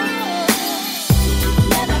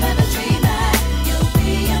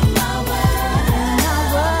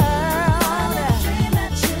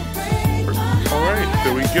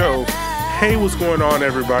Hey, what's going on,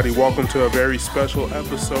 everybody? Welcome to a very special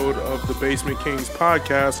episode of the Basement Kings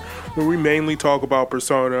podcast, where we mainly talk about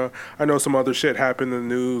Persona. I know some other shit happened in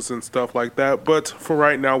the news and stuff like that, but for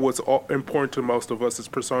right now, what's important to most of us is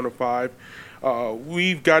Persona 5.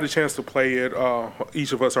 We've got a chance to play it.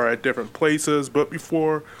 Each of us are at different places, but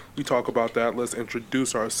before we talk about that, let's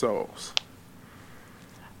introduce ourselves.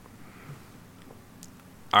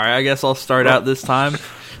 All right, I guess I'll start out this time.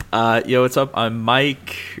 Yo, what's up? I'm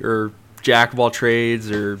Mike, or Jack of all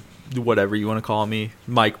trades, or whatever you want to call me.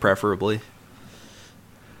 Mike, preferably.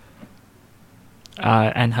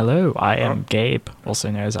 And hello, I am Gabe,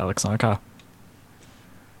 also known as Alexander.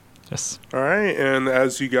 Yes. All right, and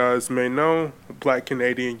as you guys may know, Black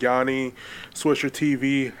Canadian Yani, Swisher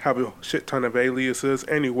TV, have a shit ton of aliases.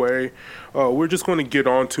 Anyway, we're just going to get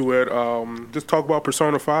on to it. Just talk about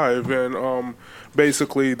Persona 5, and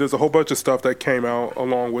basically, there's a whole bunch of stuff that came out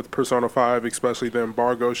along with Persona 5, especially the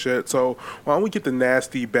embargo shit. So why don't we get the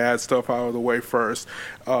nasty, bad stuff out of the way first?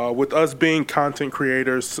 With us being content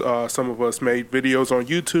creators, some of us made videos on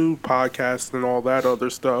YouTube, podcasts, and all that other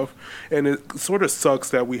stuff. And it sort of sucks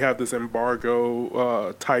that we have this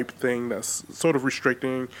embargo type thing that's sort of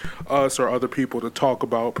restricting us or other people to talk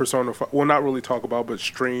about Persona 5. Well, not really talk about, but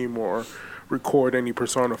stream or record any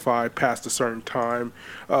Persona 5 past a certain time.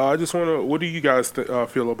 I just want to, what do you guys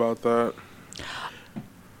feel about that?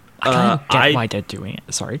 I kind of get why they're doing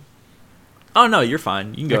it. Sorry. Oh, no, you're fine.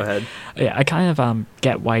 You can go ahead. Yeah, I kind of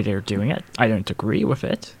get why they're doing it. I don't agree with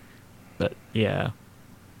it, but yeah.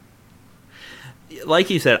 Like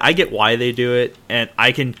you said, I get why they do it, and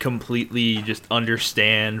I can completely just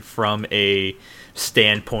understand from a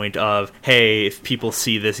standpoint of, hey, if people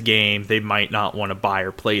see this game, they might not want to buy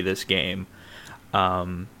or play this game.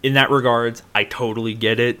 In that regards, I totally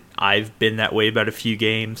get it. I've been that way about a few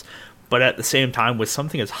games, but at the same time, with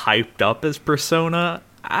something as hyped up as Persona,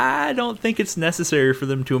 I don't think it's necessary for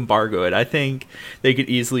them to embargo it. I think they could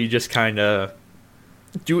easily just kind of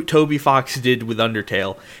do what Toby Fox did with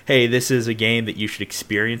Undertale. Hey, this is a game that you should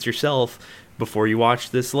experience yourself before you watch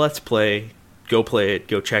this Let's Play. Go play it,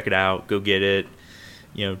 go check it out, go get it.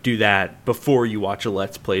 You know, do that before you watch a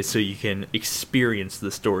Let's Play so you can experience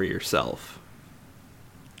the story yourself.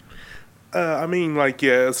 I mean, like,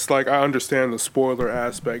 yeah, it's like, I understand the spoiler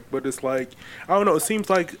aspect, but it's like, I don't know,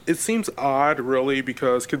 it seems odd, really,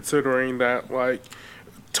 because considering that, like,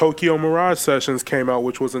 Tokyo Mirage Sessions came out,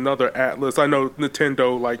 which was another Atlas. I know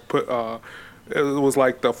Nintendo, like, put, it was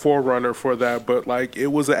like the forerunner for that, but, like, it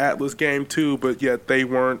was an Atlas game, too, but yet they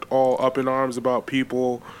weren't all up in arms about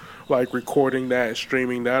people, like, recording that and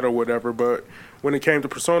streaming that or whatever, but when it came to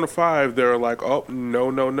Persona 5, they're like, oh,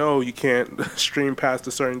 no, you can't stream past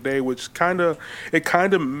a certain day, which kind of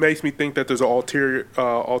makes me think that there's an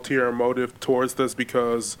ulterior motive towards this,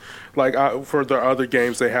 because, like, for the other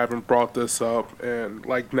games, they haven't brought this up, and,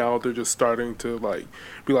 like, now they're just starting to, like,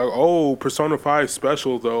 be like, oh, Persona 5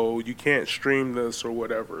 special, though, you can't stream this or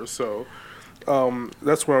whatever, so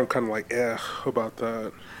that's where I'm kind of like, about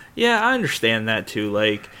that. Yeah, I understand that too.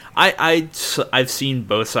 Like, I've seen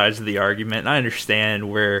both sides of the argument, and I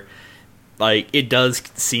understand where, like, it does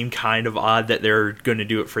seem kind of odd that they're going to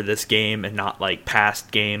do it for this game and not, like,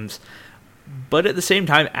 past games. But at the same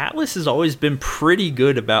time, Atlas has always been pretty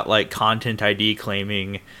good about, like, Content ID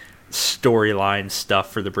claiming storyline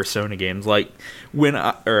stuff for the Persona games. Like, when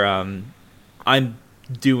I'm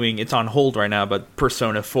doing, it's on hold right now, but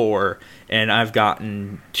Persona 4, and I've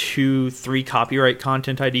gotten 2-3 copyright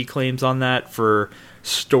Content ID claims on that for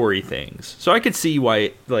story things. So I could see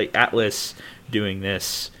why, like, Atlas doing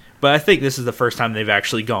this, but I think this is the first time they've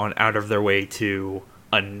actually gone out of their way to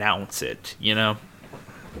announce it, you know?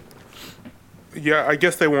 Yeah, I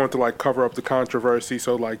guess they wanted to, like, cover up the controversy,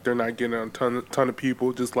 so, like, they're not getting a ton of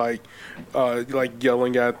people just like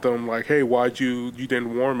yelling at them like, hey, why'd you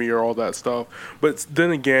didn't warn me, or all that stuff. But then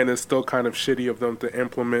again, it's still kind of shitty of them to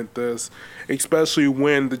implement this, especially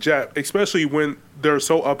when they're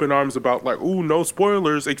so up in arms about, like, ooh, no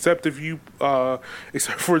spoilers, except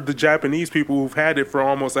for the Japanese people who've had it for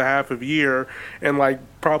almost a half a year and, like,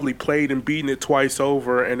 probably played and beaten it twice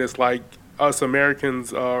over, and it's like, us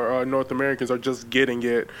Americans or North Americans are just getting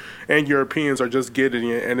it, and Europeans are just getting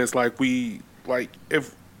it, and it's like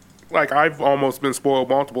I've almost been spoiled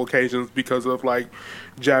multiple occasions because of, like,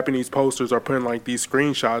 Japanese posters are putting, like, these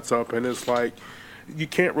screenshots up, and it's like, you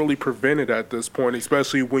can't really prevent it at this point,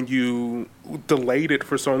 especially when you delayed it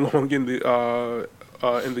for so long in the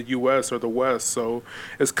U.S. or the West. So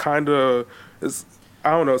it's kind of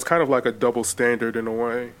like a double standard in a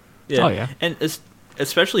way. Yeah. Oh, yeah. And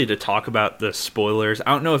especially to talk about the spoilers.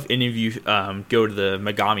 I don't know if any of you go to the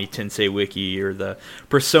Megami Tensei wiki or the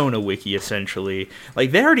Persona wiki, essentially.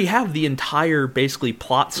 Like, they already have the entire, basically,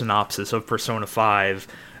 plot synopsis of Persona 5.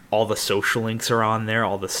 All the social links are on there.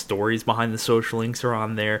 All the stories behind the social links are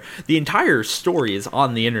on there. The entire story is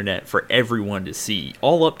on the internet for everyone to see.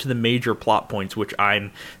 All up to the major plot points, which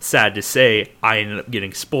I'm sad to say I ended up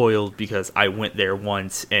getting spoiled because I went there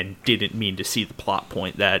once and didn't mean to see the plot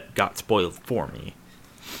point that got spoiled for me.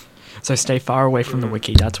 So stay far away from the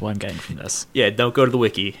wiki. That's what I'm getting from this. Yeah, don't go to the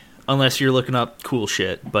wiki. Unless you're looking up cool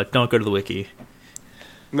shit, but don't go to the wiki.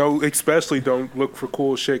 No, especially don't look for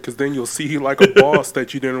cool shit, because then you'll see like a boss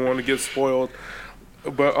that you didn't want to get spoiled.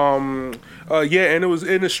 But yeah, and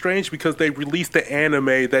it's strange because they released the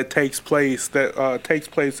anime that takes place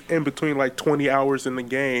in between like 20 hours in the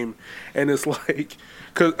game, and it's like,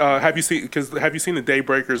 have you seen the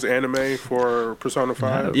Daybreakers anime for Persona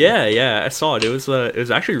 5? No. Yeah, I saw it. It was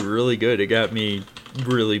actually really good. It got me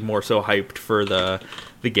really more so hyped for the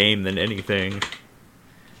game than anything.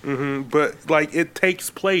 But like it takes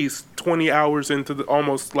place 20 hours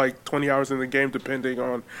almost like 20 hours in the game, depending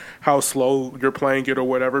on how slow you're playing it or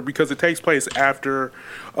whatever, because it takes place after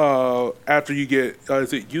you get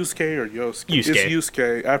is it Yusuke or Yosuke? Yusuke. It's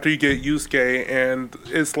Yusuke. After you get Yusuke, and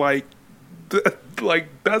it's like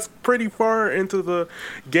that's pretty far into the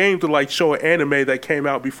game to like show an anime that came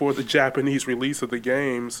out before the Japanese release of the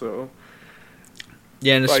game. So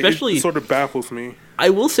yeah, and especially it sort of baffles me. I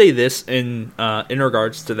will say this in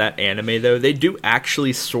regards to that anime, though. They do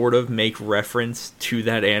actually sort of make reference to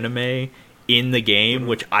that anime in the game,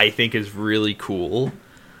 which I think is really cool.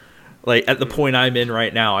 Like, at the point I'm in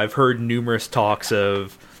right now, I've heard numerous talks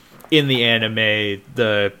of, in the anime,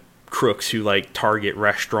 the crooks who, like, target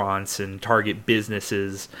restaurants and target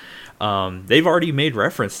businesses. They've already made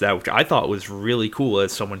reference to that, which I thought was really cool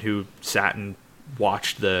as someone who sat and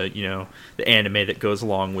watched the anime that goes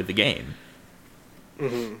along with the game.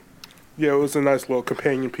 Yeah, it was a nice little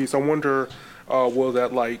companion piece. I wonder, will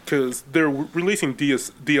that, like, because they're releasing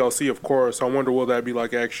DLC, of course. I wonder, will that be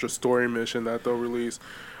like an extra story mission that they'll release?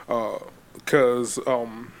 Because, I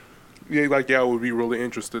would be really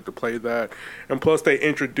interested to play that. And plus, they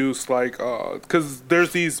introduced, like, because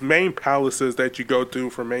there's these main palaces that you go to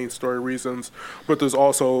for main story reasons, but there's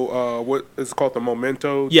also, what is called the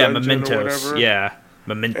Memento dungeon Mementos. or whatever. Yeah,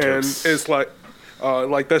 Mementos. And it's like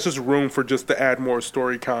that's just room for just to add more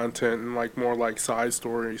story content and like more like side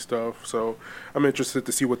story stuff. So I'm interested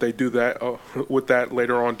to see what they do with that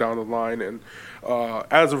later on down the line. And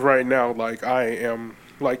as of right now, like I'm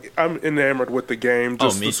enamored with the game.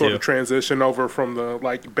 Just the sort of transition over from the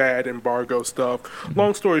like bad embargo stuff.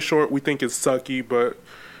 Long story short, we think it's sucky, but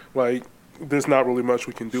like there's not really much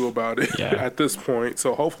we can do about it at this point.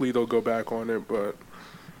 So hopefully they'll go back on it, but.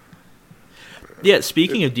 Yeah,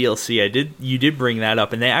 speaking of DLC, you did bring that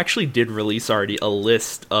up, and they actually did release already a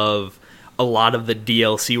list of a lot of the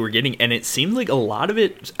DLC we're getting, and it seemed like a lot of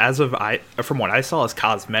it, from what I saw, is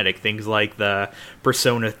cosmetic. Things like the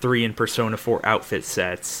Persona 3 and Persona 4 outfit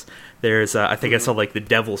sets. There's, I think I saw like the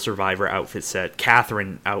Devil Survivor outfit set,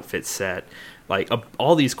 Catherine outfit set, like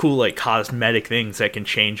all these cool like cosmetic things that can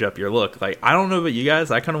change up your look. Like, I don't know about you guys,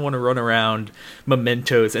 I kind of want to run around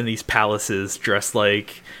Mementos and these palaces dressed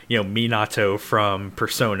like, Minato from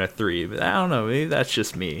Persona 3, but I don't know, maybe that's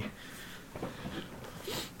just me.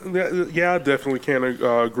 Yeah, I definitely can't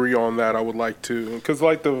agree on that. I would like to, because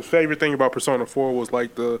like the favorite thing about Persona 4 was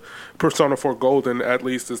like the Persona 4 Golden, at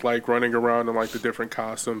least, is like running around in like the different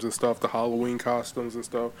costumes and stuff, the Halloween costumes and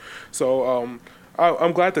stuff. So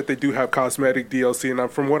I'm glad that they do have cosmetic DLC,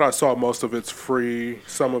 and from what I saw, most of it's free.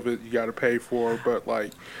 Some of it you got to pay for, but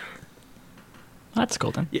like that's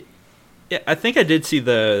cool then. Yeah, I think I did see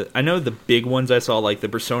I know the big ones I saw, like the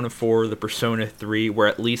Persona 4, the Persona 3, were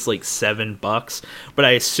at least like $7, but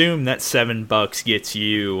I assume that $7 gets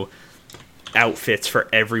you outfits for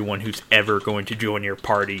everyone who's ever going to join your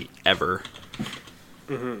party, ever.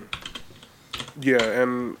 Yeah,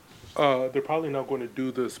 and they're probably not going to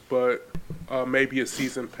do this, but maybe a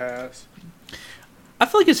season pass. I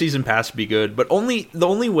feel like a season pass would be good, but the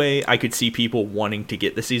only way I could see people wanting to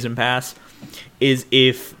get the season pass is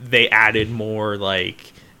if they added more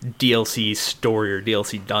like DLC story or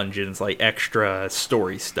DLC dungeons, like extra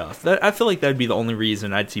story stuff. I feel like that'd be the only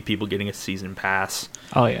reason I'd see people getting a season pass.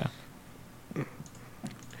 Oh yeah.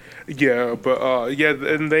 Yeah, but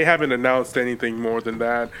and they haven't announced anything more than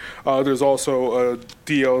that. There's also a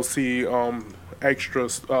DLC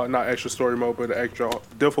not extra story mode, but extra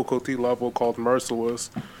difficulty level called Merciless.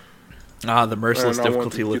 The Merciless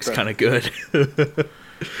difficulty looks kind of good.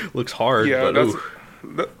 Looks hard, yeah,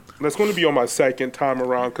 but That's going to be on my second time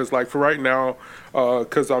around because, like, for right now,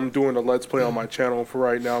 because I'm doing a Let's Play on my channel, for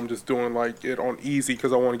right now, I'm just doing, like, it on easy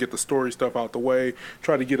because I want to get the story stuff out the way,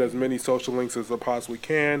 try to get as many social links as I possibly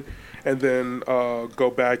can, and then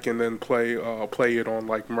go back and then play it on,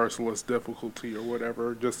 like, merciless difficulty or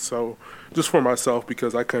whatever, just for myself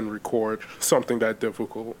because I couldn't record something that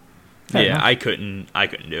difficult. Yeah, I couldn't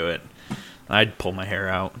do it. I'd pull my hair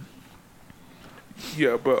out.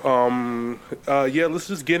 Yeah, but yeah, let's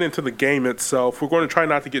just get into the game itself. We're going to try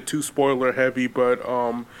not to get too spoiler heavy, but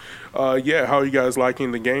yeah, how are you guys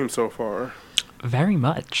liking the game so far? Very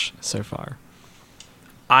much so far.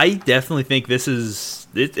 I definitely think this is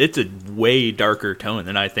it's a way darker tone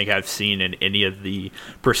than I think I've seen in any of the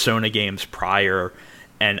Persona games prior,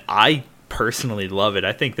 and I personally love it.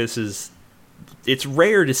 I think it's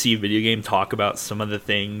rare to see a video game talk about some of the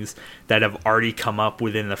things that have already come up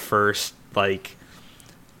within the first, like,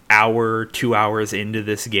 hour, 2 hours into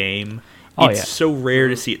this game. It's so rare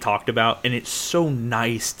to see it talked about, and it's so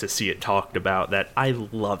nice to see it talked about that I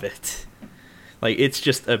love it. Like, it's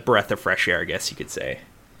just a breath of fresh air, I guess you could say.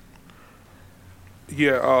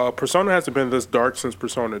 Yeah, Persona hasn't been this dark since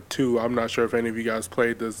Persona 2. I'm not sure if any of you guys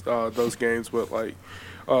played those games, but, like,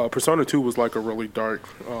 Persona 2 was, like, a really dark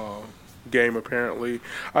game, apparently.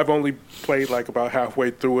 I've only played, like, about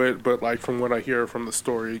halfway through it, but, like, from what I hear from the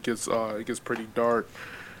story, it gets pretty dark.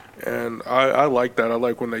 And I like that. I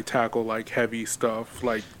like when they tackle, like, heavy stuff.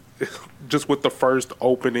 Like, just with the first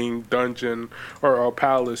opening dungeon or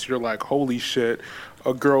palace, you're like, holy shit,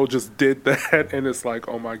 a girl just did that. And it's like,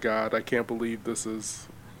 oh my god, I can't believe this is...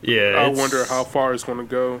 Yeah, I wonder how far it's going to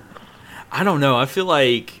go. I don't know. I feel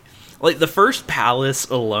like the first palace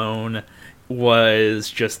alone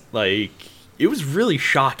was just, like... It was really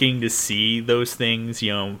shocking to see those things,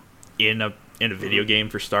 you know, in a video game,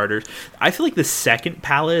 for starters. I feel like the second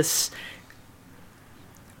palace,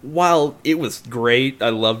 while it was great, I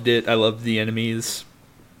loved it, I loved the enemies,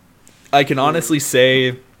 I can honestly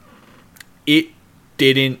say it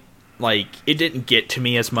didn't get to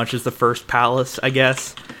me as much as the first palace, I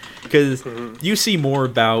guess, because you see more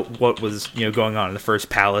about what was, you know, going on in the first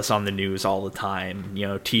palace on the news all the time, you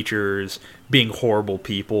know, teachers being horrible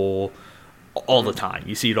people all the time.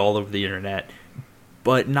 You see it all over the internet.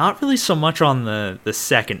 But not really so much on the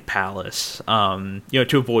second palace. You know,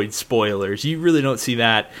 to avoid spoilers, you really don't see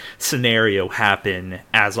that scenario happen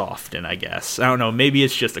as often, I guess. I don't know, maybe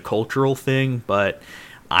it's just a cultural thing, but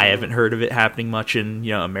I haven't heard of it happening much in,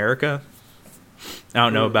 you know, America. I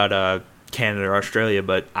don't know about Canada or Australia,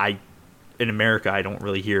 but in America, I don't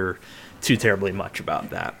really hear too terribly much about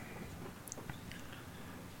that.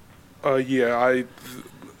 Yeah,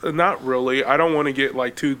 not really. I don't want to get,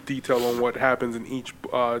 like, too detailed on what happens in each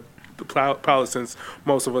palace, since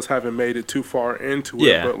most of us haven't made it too far into it.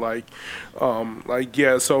 Yeah. But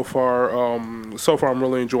yeah, so far I'm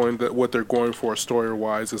really enjoying what they're going for story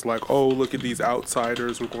wise. It's like, oh, look at these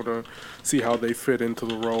outsiders. We're going to see how they fit into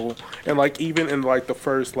the role. And, like, even in, like, the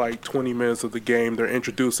first, like, 20 minutes of the game, they're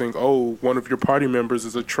introducing, oh, one of your party members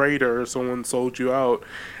is a traitor. Someone sold you out,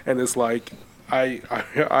 and it's like, I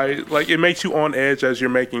like, it makes you on edge as you're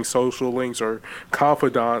making social links or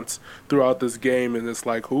confidants throughout this game, and it's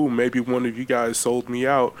like, ooh, maybe one of you guys sold me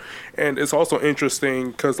out. And it's also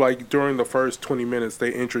interesting because, like, during the first 20 minutes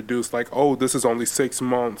they introduced, like, oh, this is only 6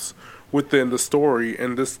 months within the story,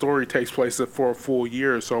 and this story takes place for a full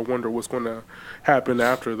year, so I wonder what's going to happen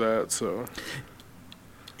after that. So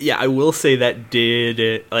yeah, I will say that did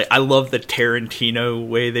it. Like, I love the Tarantino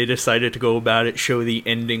way they decided to go about it. Show the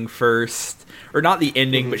ending first, or not the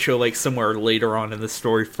ending, but show, like, somewhere later on in the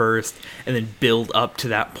story first, and then build up to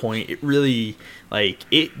that point. It really, like,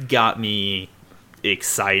 it got me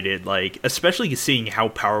excited, like, especially seeing how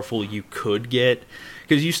powerful you could get,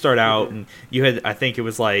 because you start out and you had, I think it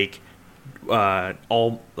was like I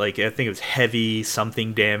think it was heavy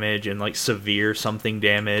something damage and, like, severe something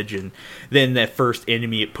damage, and then that first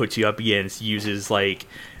enemy it puts you up against uses, like,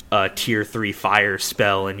 a tier 3 fire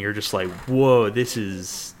spell, and you're just like, whoa, this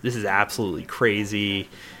is absolutely crazy.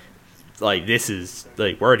 Like, this is,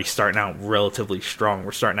 like, we're already starting out relatively strong,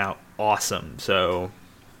 we're starting out awesome. So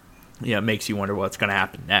yeah, it makes you wonder what's going to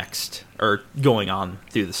happen next, or going on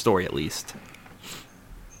through the story at least.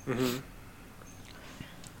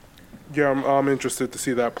 Yeah, I'm interested to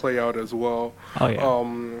see that play out as well. Oh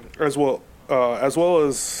yeah. As well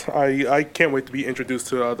as I can't wait to be introduced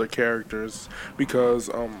to other characters because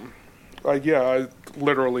I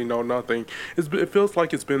literally know nothing. It feels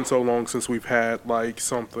like it's been so long since we've had, like,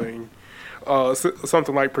 something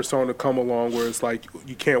something like Persona come along where it's like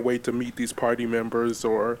you can't wait to meet these party members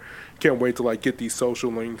or can't wait to like get these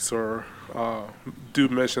social links or do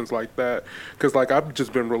missions like that. Because like I've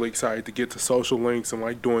just been really excited to get to social links and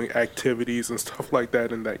like doing activities and stuff like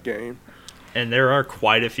that in that game. And there are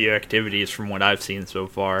quite a few activities from what I've seen so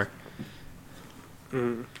far.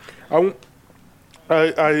 I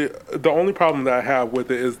the only problem that I have with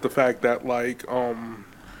it is the fact that like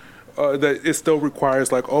that it still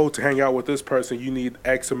requires like, oh, to hang out with this person you need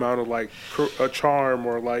X amount of like a charm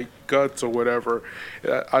or like guts or whatever.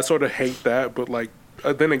 I sort of hate that, but like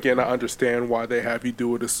then again I understand why they have you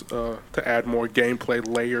do it to add more gameplay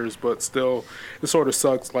layers, but still it sort of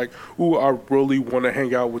sucks. Like, ooh, I really want to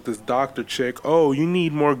hang out with this doctor chick. Oh, you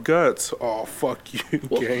need more guts. Oh, fuck you,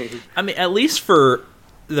 game. I mean, at least for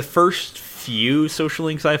the first few social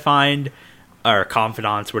links I find, or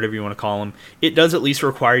confidants, whatever you want to call them, it does at least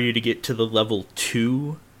require you to get to the level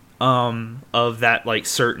 2 of that like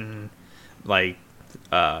certain like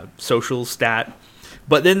social stat.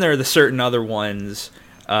 But then there are the certain other ones,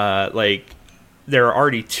 like there are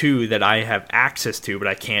already 2 that I have access to, but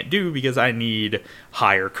I can't do because I need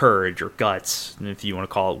higher courage or guts, if you want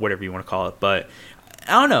to call it, whatever you want to call it. But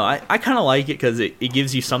I don't know. I kind of like it because it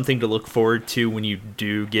gives you something to look forward to when you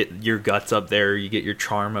do get your guts up there, you get your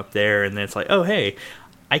charm up there, and then it's like, oh, hey,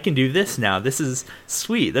 I can do this now. This is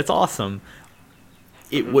sweet. That's awesome.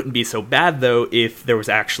 It wouldn't be so bad, though, if there was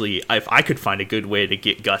actually, if I could find a good way to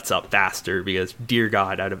get guts up faster, because, dear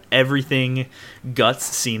God, out of everything, guts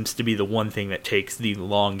seems to be the one thing that takes the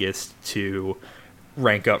longest to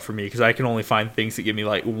rank up for me, because I can only find things that give me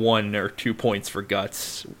like 1 or 2 points for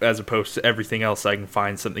guts, as opposed to everything else I can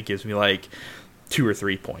find something that gives me like 2 or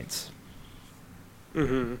 3 points.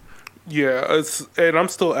 Yeah, and I'm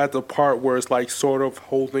still at the part where it's like sort of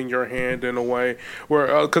holding your hand in a way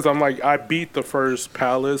where, because I'm like, I beat the first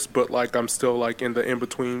palace, but like I'm still like in the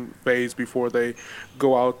in-between phase before they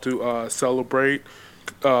go out to celebrate.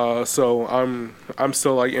 So I'm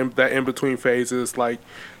still like in that in-between phases. Like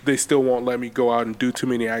they still won't let me go out and do too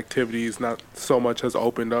many activities. Not so much has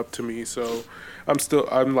opened up to me. So I'm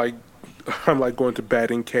like going to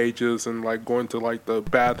batting cages and like going to like the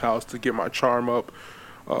bathhouse to get my charm up.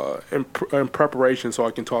 In preparation so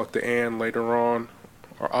I can talk to Anne later on.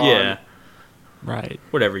 Or on. Yeah. Right.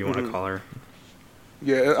 Whatever you want to call her.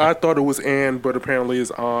 Yeah, I thought it was Anne, but apparently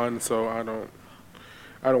it's on, so I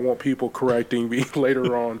don't want people correcting me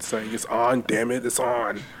later on saying it's on, damn it, it's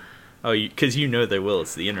on. Oh, because you know they will.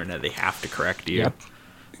 It's the internet. They have to correct you. Yep.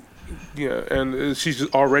 Yeah, and she's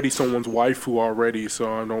just already someone's waifu already,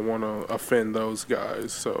 so I don't want to offend those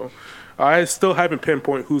guys. So I still haven't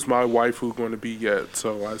pinpointed who's my waifu going to be yet.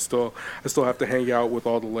 So I still have to hang out with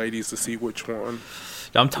all the ladies to see which one.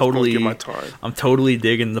 I'm totally give my time. I'm totally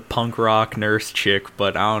digging the punk rock nurse chick,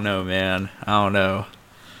 but I don't know, man. I don't know.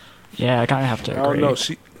 Yeah, I kind of have to agree.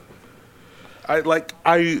 I don't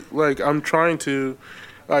know. I'm trying to.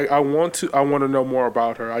 I want to know more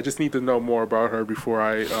about her. I just need to know more about her before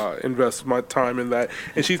I invest my time in that.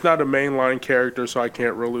 And she's not a mainline character, so I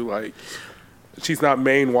can't really like. She's not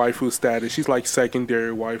main waifu status. She's like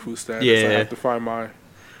secondary waifu status. Yeah. I have to find my.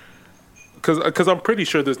 Because I'm pretty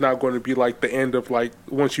sure there's not going to be like the end of like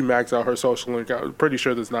once you max out her social link. I'm pretty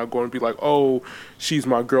sure there's not going to be like, oh, she's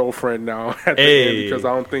my girlfriend now at the end, because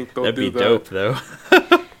I don't think they'll do that. That'd be dope though.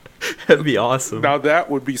 That'd be awesome. Now that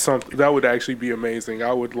would be something. That would actually be amazing.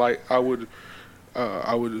 I would like that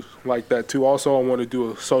too. Also, I want to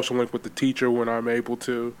do a social link with the teacher when I'm able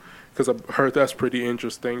to, because I've heard that's pretty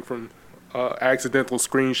interesting from accidental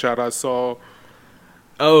screenshot I saw.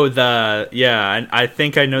 Oh, and I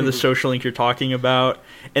think I know the social link you're talking about,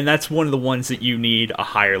 and that's one of the ones that you need a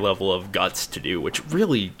higher level of guts to do, which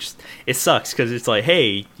really just, it sucks, because it's like,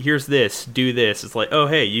 hey, here's this, do this. It's like, oh,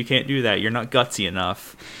 hey, you can't do that, you're not gutsy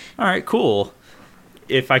enough. All right, cool.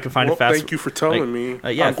 If I can find a fast... Thank you for telling me.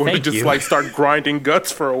 Yeah, I'm going to just like start grinding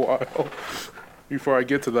guts for a while before I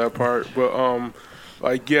get to that part. But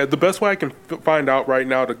the best way I can find out right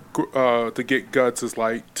now to get guts is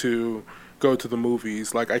like to go to the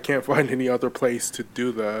movies. Like I can't find any other place to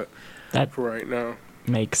do that for right now.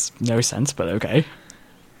 Makes no sense, but okay.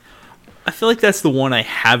 I feel like that's the one I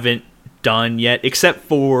haven't done yet, except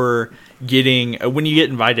for getting when you get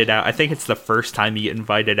invited out. I think it's the first time you get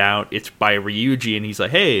invited out. It's by Ryuji, and he's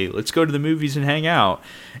like, "Hey, let's go to the movies and hang out."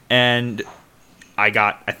 And I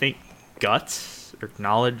got, I think, guts or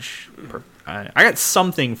knowledge. I got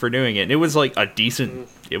something for doing it. And it was like a decent.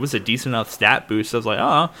 It was a decent enough stat boost. I was like,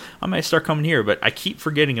 "Oh, I might start coming here," but I keep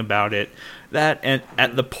forgetting about it. That and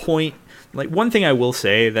at the point Like, one thing I will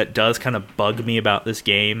say that does kind of bug me about this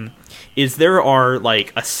game is there are,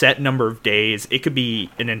 like, a set number of days, it could be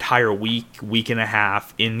an entire week and a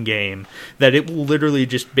half in-game, that it will literally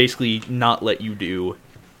just basically not let you do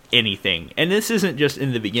anything. And this isn't just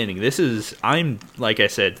in the beginning. I'm, like I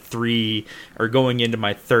said, going into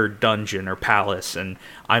my third dungeon or palace, and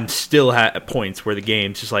I'm still at points where the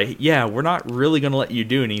game's just like, yeah, we're not really going to let you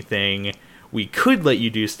do anything. We could let you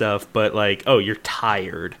do stuff, but, like, oh, you're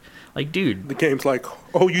tired. Like, dude. The game's like,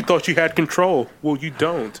 oh, you thought you had control. Well, you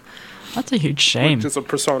don't. That's a huge shame. Which is a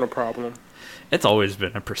Persona problem. It's always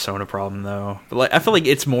been a Persona problem, though. But, like, I feel like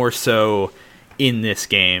it's more so in this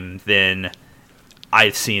game than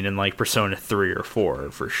I've seen in, like, Persona 3 or 4,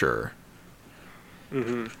 for sure.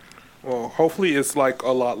 Mm-hmm. Well, hopefully it's, like,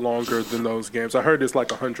 a lot longer than those games. I heard it's,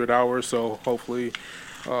 like, 100 hours, so hopefully,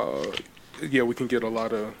 we can get a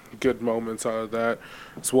lot of good moments out of that,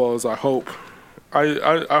 as well as I hope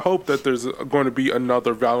that there's going to be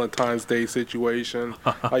another Valentine's Day situation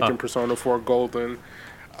like in Persona 4 Golden.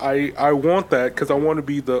 I want that because I want to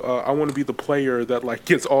be the player that like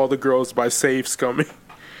gets all the girls by save scumming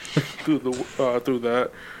through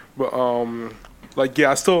that. But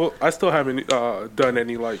I still haven't done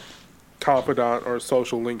any like confidant or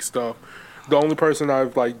social link stuff. The only person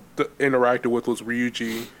I've like interacted with was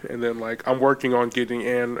Ryuji, and then like I'm working on getting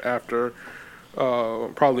Anne after.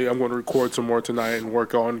 Probably I'm going to record some more tonight and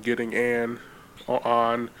work on getting Anne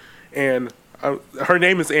on. And her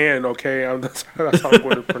name is Anne, okay? That's how I'm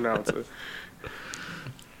going to pronounce it.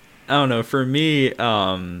 I don't know. For me,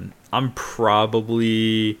 I'm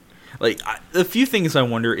probably... Like, a few things I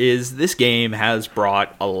wonder is this game has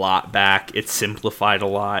brought a lot back. It's simplified a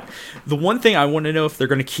lot. The one thing I want to know if they're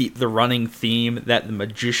going to keep the running theme that the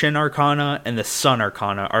Magician Arcana and the Sun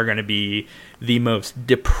Arcana are going to be the most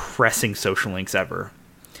depressing social links ever.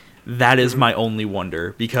 That is my only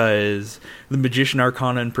wonder, because the Magician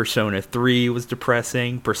Arcana in Persona 3 was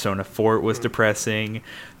depressing, Persona 4 was depressing,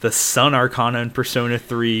 the Sun Arcana in Persona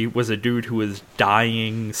 3 was a dude who was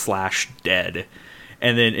dying/dead.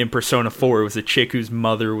 And then in Persona 4, it was a chick whose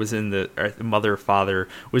mother was mother or father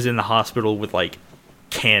was in the hospital with like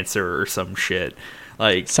cancer or some shit.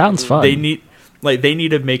 Like, sounds fun. They need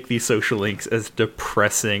to make these social links as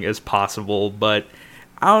depressing as possible, but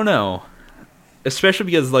I don't know. Especially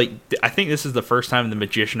because like I think this is the first time the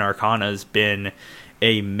Magician Arcana has been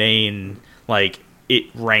a main, like, it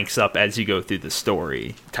ranks up as you go through the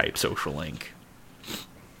story type social link.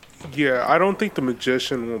 Yeah, I don't think the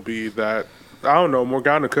Magician will be that. I don't know.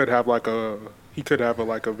 Morgana could have like a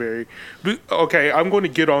very... Okay, I'm going to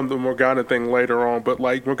get on the Morgana thing later on, but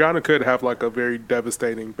like Morgana could have like a very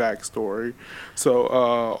devastating backstory.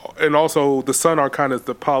 So, and also the Sun Arcana is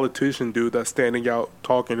the politician dude that's standing out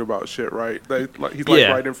talking about shit, right? He's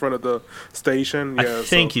right in front of the station. Yeah, I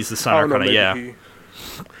think he's the Sun Arcana, yeah.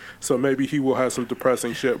 So maybe he will have some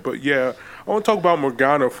depressing shit. But yeah, I want to talk about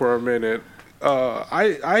Morgana for a minute.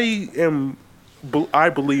 I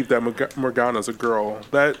believe that Morgana's a girl.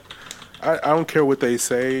 That I don't care what they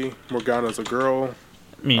say. Morgana's a girl.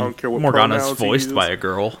 I mean, I don't care what Morgana's voiced by a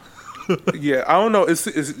girl. Yeah, I don't know. It's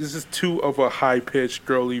just too of a high pitched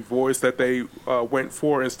girly voice that they went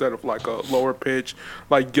for instead of like a lower pitch,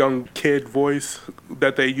 like young kid voice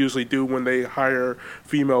that they usually do when they hire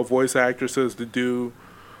female voice actresses to do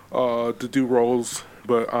roles.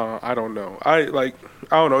 But I don't know. I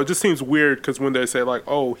don't know. It just seems weird because when they say like,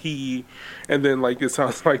 "Oh, he," and then like it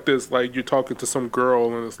sounds like this, like you're talking to some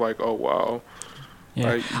girl, and it's like, "Oh, wow."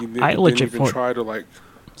 Yeah, like, you I didn't even try to like.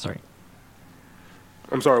 Sorry.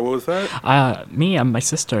 I'm sorry. What was that? Me and my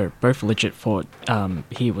sister both legit thought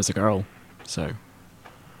he was a girl. So.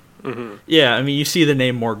 Mm-hmm. Yeah, I mean, you see the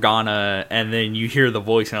name Morgana, and then you hear the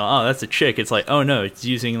voice, and oh, that's a chick. It's like, oh no, it's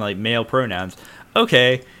using like male pronouns.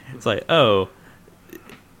 Okay, it's like, oh.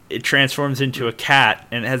 It transforms into a cat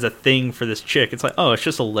and it has a thing for this chick. It's like, oh, it's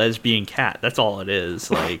just a lesbian cat. That's all it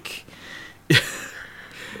is. Like,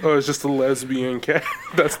 oh, it's just a lesbian cat.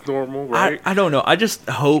 That's normal, right? I don't know. I just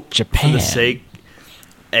hope Japan. For the sake.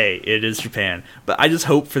 Hey, it is Japan, but I just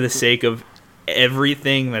hope for the sake of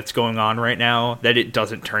everything that's going on right now that it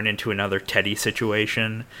doesn't turn into another Teddy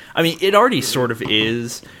situation. I mean, it already sort of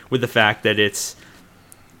is with the fact that it's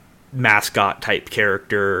mascot type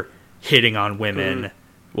character hitting on women.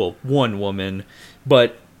 Well, one woman,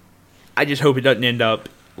 but I just hope it doesn't end up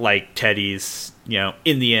like Teddy's,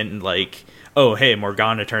 in the end, like, oh, hey,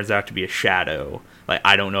 Morgana turns out to be a shadow. Like,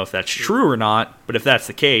 I don't know if that's true or not, but if that's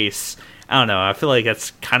the case, I don't know. I feel like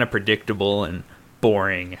that's kind of predictable and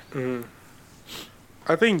boring. Mm-hmm.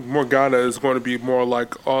 I think Morgana is going to be more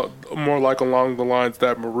like along the lines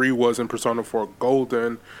that Marie was in Persona 4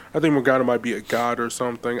 Golden. I think Morgana might be a god or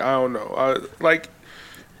something. I don't know.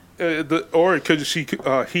 Or it could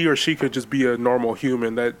he or she could just be a normal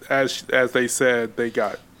human that, as they said, they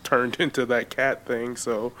got turned into that cat thing.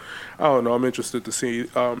 So I don't know. I'm interested to see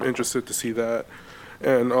that,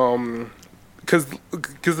 and because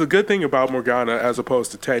the good thing about Morgana as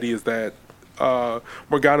opposed to Teddy is that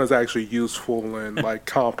Morgana's actually useful and like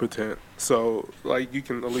competent. So like you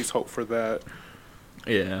can at least hope for that.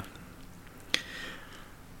 Yeah.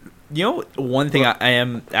 You know, one thing I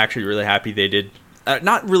am actually really happy they did.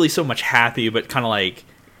 Not really so much happy, but kind of like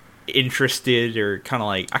interested, or kind of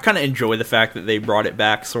like I kind of enjoy the fact that they brought it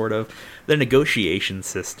back. Sort of the negotiation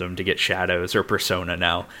system to get Shadows or Persona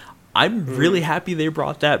now. I'm really happy they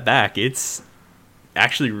brought that back. It's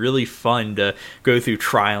actually really fun to go through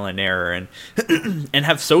trial and error and and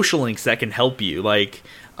have social links that can help you. Like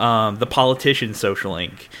the politician social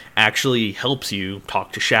link actually helps you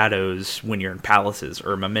talk to Shadows when you're in palaces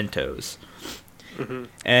or mementos.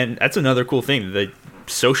 And that's another cool thing. The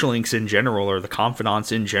social links in general, or the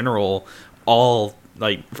confidants in general, all,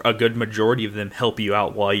 like, a good majority of them help you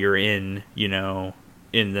out while you're in, you know,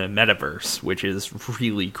 in the metaverse, which is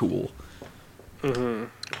really cool.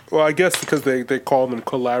 Well, I guess because they call them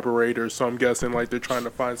collaborators, so I'm guessing like they're trying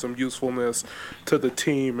to find some usefulness to the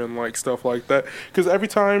team and like stuff like that. Because every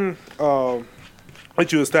time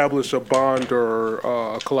like you establish a bond or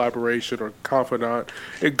a collaboration or confidant,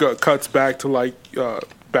 it cuts back to like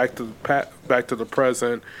back to the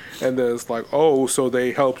present, and then it's like, oh, so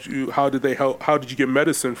they helped you. How did they help? How did you get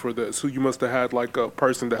medicine for this? So you must have had like a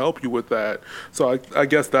person to help you with that. So I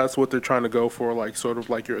guess that's what they're trying to go for, like sort of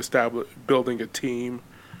like you're building a team.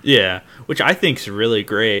 Yeah, which I think is really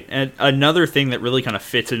great. And another thing that really kind of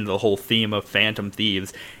fits into the whole theme of Phantom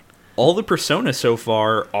Thieves, all the personas so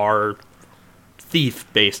far are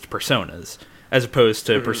thief-based personas, as opposed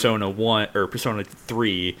to Persona 1 or Persona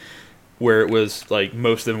 3, where it was like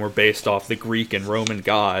most of them were based off the Greek and Roman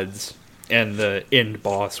gods, and the end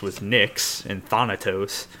boss was Nyx and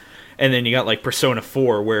Thanatos. And then you got like Persona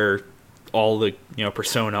 4, where all the, you know,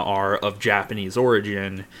 persona are of Japanese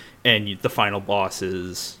origin, and the final boss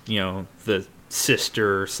is, you know, the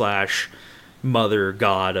sister / mother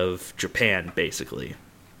god of Japan, basically.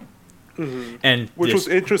 And which was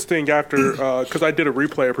interesting after because I did a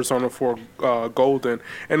replay of Persona 4 Golden,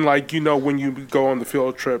 and like, you know, when you go on the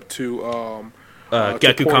field trip to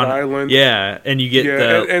Port Island, yeah, and you get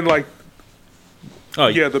and like. Oh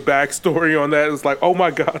yeah, the backstory on that is like, oh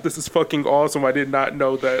my god, this is fucking awesome. I did not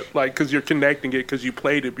know that, like, because you're connecting it because you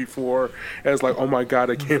played it before. And it's like, oh my god,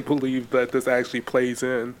 I can't believe that this actually plays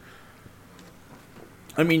in.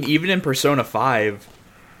 I mean, even in Persona 5,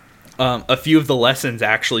 a few of the lessons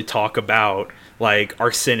actually talk about like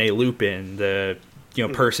Arsene Lupin, the, you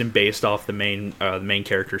know, person based off the main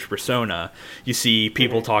character's persona. You see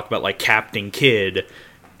people talk about like Captain Kidd,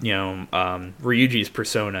 you know, Ryuji's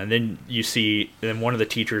persona, and then you see, then one of the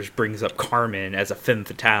teachers brings up Carmen as a femme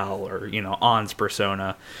fatale, or, you know, Ann's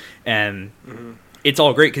persona, and it's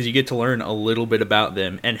all great because you get to learn a little bit about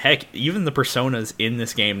them. And heck, even the personas in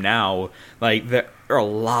this game now, like, there are a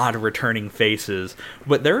lot of returning faces,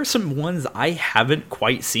 but there are some ones I haven't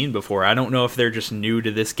quite seen before. I don't know if they're just new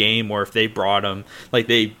to this game, or if they brought them, like,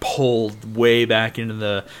 they pulled way back into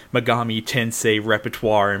the Megami Tensei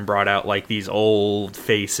repertoire and brought out, like, these old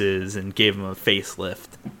faces and gave them a facelift.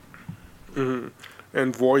 And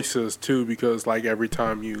voices too, because like every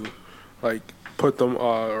time you like put them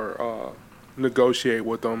negotiate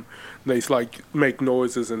with them, they like make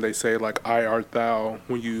noises and they say like "I art thou"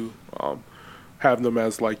 when you have them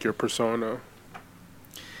as like your persona.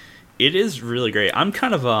 It is really great. I'm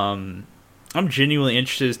kind of I'm genuinely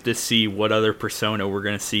interested to see what other persona we're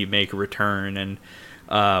going to see make a return, and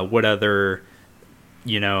what other,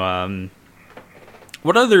 you know,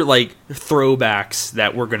 what other like throwbacks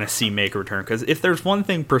that we're going to see make a return. Because if there's one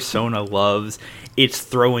thing Persona loves, it's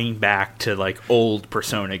throwing back to like old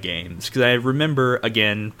Persona games. Because I remember,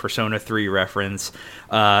 again, Persona 3 reference,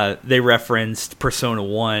 they referenced Persona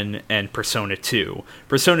 1 and Persona 2.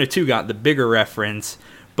 Persona 2 got the bigger reference,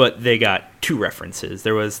 but they got two references.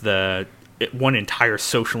 There was the one entire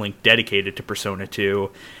social link dedicated to Persona 2,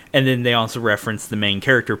 and then they also referenced the main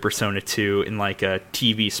character Persona 2 in like a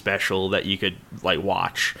TV special that you could like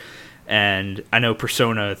watch. And I know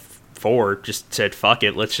Persona 4 just said, fuck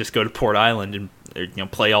it, let's just go to Port Island and, you know,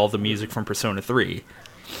 play all the music from Persona 3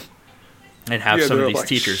 and have some of these like,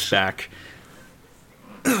 teachers back.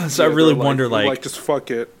 So I really wonder, like, just fuck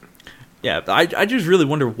it. Yeah, I just really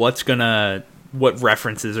wonder what's gonna what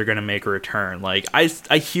references are going to make a return. Like, I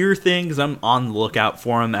hear things, I'm on the lookout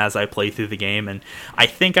for them as I play through the game, and I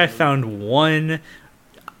think I found one.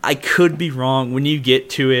 I could be wrong. When you get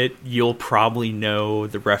to it, you'll probably know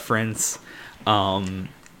the reference.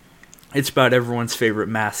 It's about everyone's favorite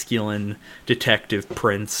masculine detective,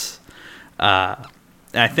 Prince. I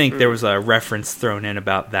think there was a reference thrown in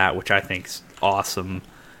about that, which I think's awesome.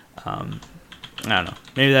 I don't know.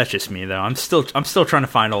 Maybe that's just me, though. I'm still trying to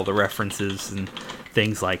find all the references and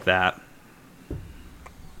things like that.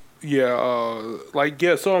 Yeah,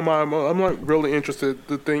 so am I. I'm like really interested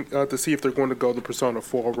to see if they're going to go the Persona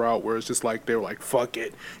 4 route, where it's just like they're like, fuck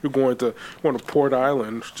it, you're going to Port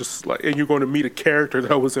Island, just like, and you're going to meet a character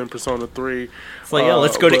that was in Persona 3. It's like,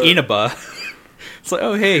 let's go to Inaba. It's like,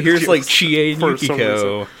 oh hey, here's like Chie and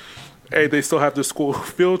Yukiko. Hey, they still have their school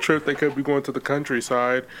field trip. They could be going to the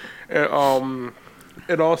countryside, and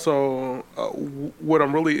also what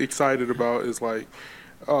I'm really excited about is like.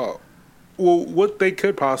 Well, what they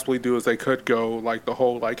could possibly do is they could go like the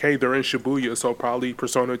whole like, hey, they're in Shibuya, so probably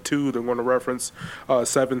Persona 2, they're going to reference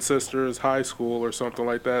Seven Sisters High School or something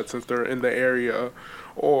like that since they're in the area,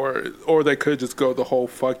 or they could just go the whole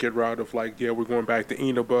fuck it route of like, yeah, we're going back to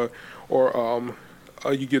Inaba, or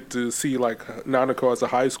you get to see like Nanako as a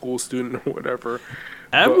high school student or whatever.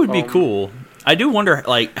 That would be cool. I do wonder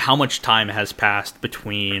like how much time has passed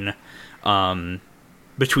between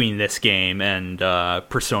this game and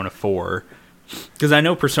Persona 4. Because I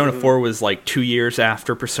know Persona 4 was like 2 years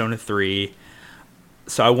after Persona 3.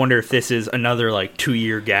 So I wonder if this is another like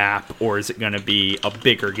 2-year gap, or is it going to be a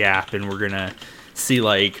bigger gap and we're going to see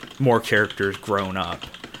like more characters grown up.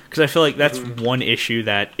 Because I feel like that's one issue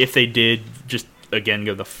that if they did just, again,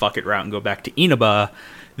 go the fuck it route and go back to Inaba,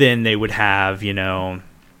 then they would have, you know,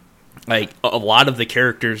 like a lot of the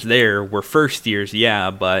characters there were first years,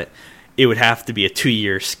 yeah, but it would have to be a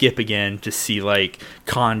 2-year skip again to see like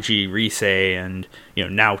Kanji, Rise, and you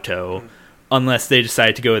know Naoto, unless they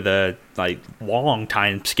decide to go the like long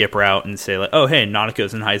time skip route and say like, oh hey,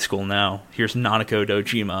 Nanako's in high school now. Here's Nanako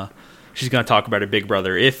Dojima. She's gonna talk about her big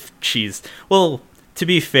brother. If she's to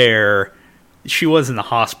be fair, she was in the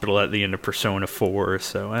hospital at the end of Persona 4,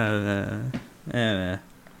 so.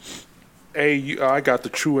 Hey, I got the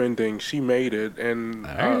true ending. She made it, and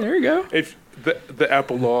all right, there you go. If the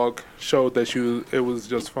epilogue showed that it was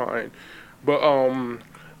just fine, but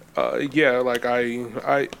yeah, like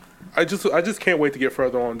I just can't wait to get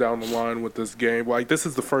further on down the line with this game. Like this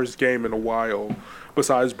is the first game in a while,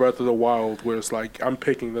 besides Breath of the Wild, where it's like I'm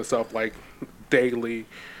picking this up like daily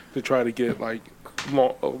to try to get like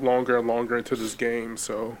longer and longer into this game.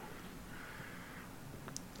 So.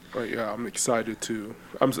 But yeah, I'm excited to.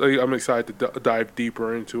 I'm excited to dive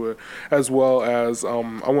deeper into it, as well as I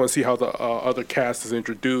want to see how the other cast is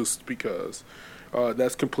introduced, because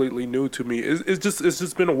that's completely new to me. It's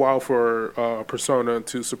just been a while for Persona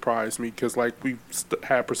to surprise me, because like we've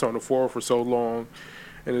had Persona 4 for so long,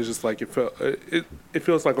 and it's just like it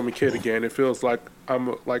feels like I'm a kid again. It feels like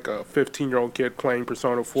I'm like a 15-year-old kid playing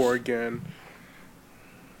Persona 4 again.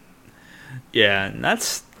 Yeah, and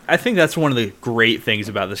I think that's one of the great things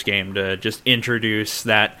about this game, to just introduce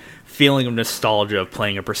that feeling of nostalgia of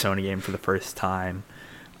playing a Persona game for the first time.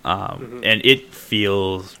 And it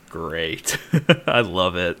feels great. I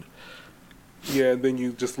love it. Yeah, and then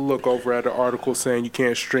you just look over at an article saying you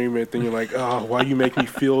can't stream it, then you're like, oh, why you make me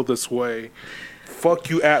feel this way? Fuck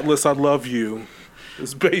you, Atlas, I love you.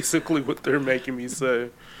 It's basically what they're making me say.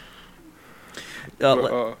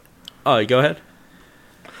 Go ahead.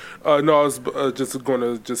 No, I was just going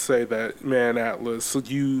to just say that, man, Atlas,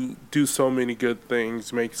 you do so many good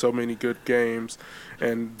things, make so many good games,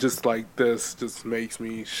 and just like this just makes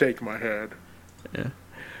me shake my head.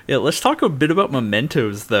 Yeah, let's talk a bit about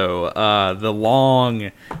Mementos, though. The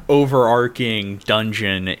long, overarching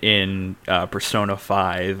dungeon in Persona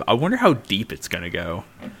 5. I wonder how deep it's going to go.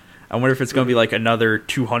 I wonder if it's going to be like another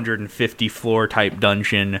 250 floor type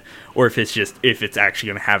dungeon, or if it's actually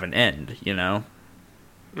going to have an end, you know?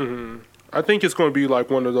 I think it's going to be like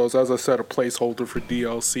one of those, as I said, a placeholder for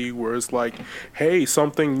DLC, where it's like, hey,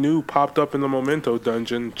 something new popped up in the Memento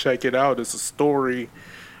dungeon. Check it out. It's a story,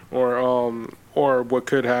 or what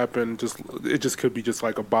could happen. It just could be just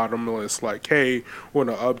like a bottomless, like, hey, we're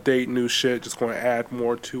going to update new shit. Just going to add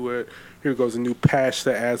more to it. Here goes a new patch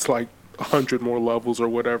that adds like 100 more levels or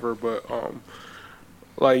whatever. But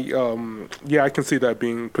yeah, I can see that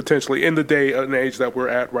being potentially, in the day and age that we're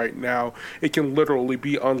at right now, it can literally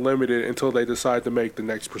be unlimited until they decide to make the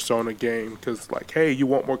next Persona game. Because, like, hey, you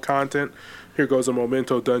want more content? Here goes a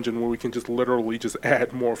Memento dungeon where we can just literally just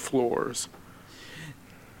add more floors.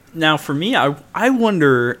 Now, for me, I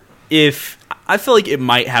wonder if... I feel like it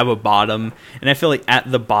might have a bottom, and I feel like at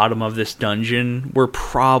the bottom of this dungeon, we're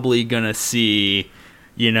probably gonna see,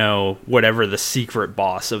 whatever the secret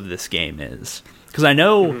boss of this game is. Because I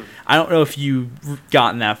know, I don't know if you've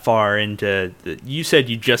gotten that far into, you said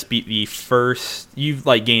you just beat the first, you've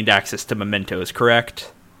gained access to mementos,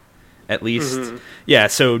 correct? At least. Mm-hmm. Yeah,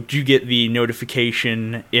 so do you get the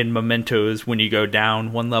notification in mementos when you go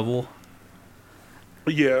down one level?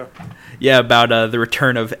 Yeah. Yeah, about the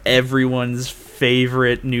return of everyone's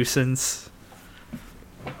favorite nuisance.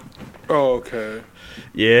 Oh, okay.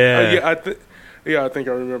 Yeah. I think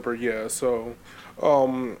I remember. Yeah. So,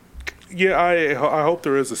 I hope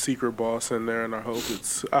there is a secret boss in there, and I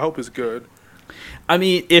hope it's good. I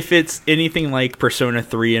mean, if it's anything like Persona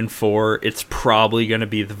 3 and 4, it's probably going to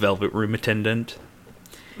be the Velvet Room attendant.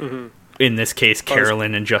 Mm-hmm. In this case,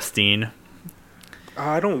 Carolyn and Justine.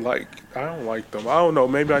 I don't like them. I don't know.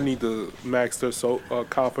 Maybe I need to max their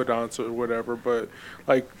confidants or whatever. But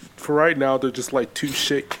for right now, they're just two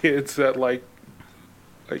shit kids that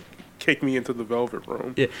kick me into the Velvet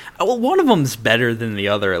Room. Yeah. Well, one of them's better than the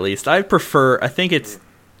other. At least I think it's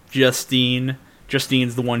Justine.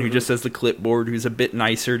 Justine's the one who just has the clipboard, who's a bit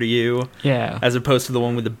nicer to you. Yeah. As opposed to the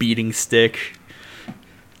one with the beating stick,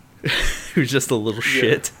 who's just a little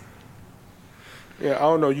shit. Yeah, I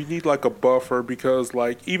don't know. You need a buffer because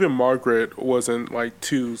even Margaret wasn't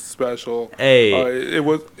too special. Hey, it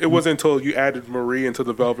wasn't until you added Marie into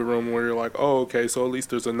the Velvet Room where you're like, oh, okay, so at least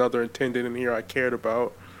there's another attendant in here I cared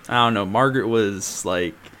about. I don't know. Margaret was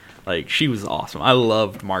she was awesome. I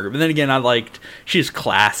loved Margaret, but then again, she's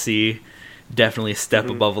classy. Definitely a step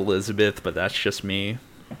above Elizabeth, but that's just me.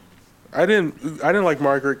 I didn't like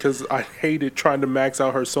Margaret because I hated trying to max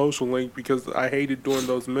out her social link because I hated doing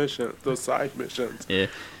those side missions. Yeah,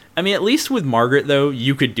 I mean, at least with Margaret though,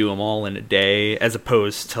 you could do them all in a day, as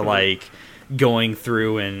opposed to going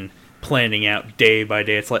through and planning out day by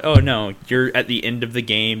day. It's oh no, you're at the end of the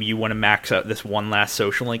game, you want to max out this one last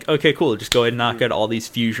social link. Okay, cool. Just go ahead and knock out all these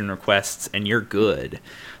fusion requests, and you're good.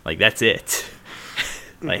 That's it.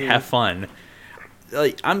 Have fun.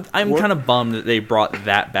 I'm kind of bummed that they brought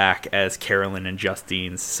that back as Carolyn and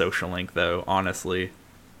Justine's social link, though. Honestly.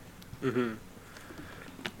 Mm-hmm.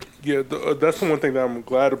 Yeah, that's the one thing that I'm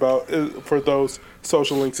glad about for those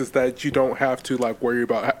social links is that you don't have to worry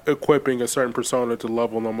about equipping a certain persona to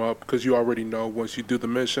level them up because you already know once you do the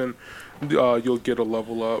mission, you'll get a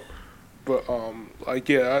level up. But I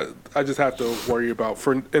just have to worry about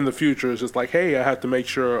for in the future. It's just hey, I have to make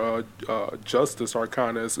sure Justice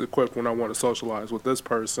Arcana is equipped when I want to socialize with this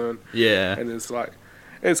person. Yeah, and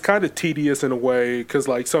it's kind of tedious in a way because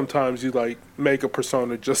sometimes you make a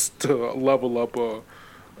persona just to level up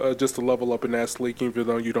an ass leak, even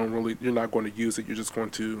though you're not going to use it. You're just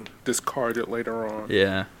going to discard it later on.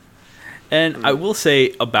 Yeah, and I will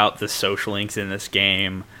say about the social links in this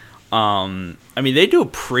game. I mean, they do a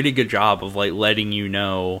pretty good job of letting you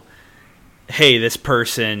know, hey, this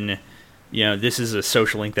person, this is a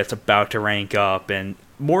social link that's about to rank up, and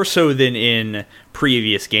more so than in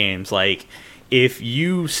previous games. If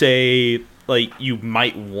you say you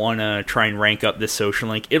might want to try and rank up this social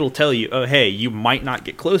link, it'll tell you, oh, hey, you might not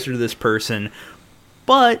get closer to this person,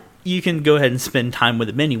 but you can go ahead and spend time with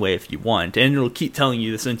them anyway if you want, and it'll keep telling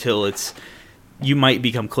you this until you might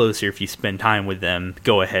become closer if you spend time with them.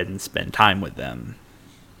 Go ahead and spend time with them.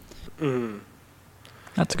 Mm-hmm.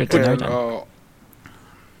 That's good to know.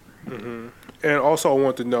 And also, I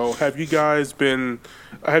want to know: have you guys been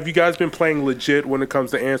playing legit when it comes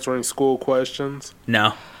to answering school questions?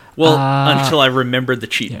 No. Well, until I remembered the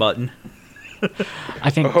cheat button. I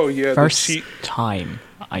think first time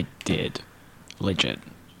I did legit.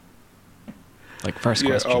 First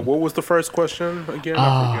question. What was the first question again?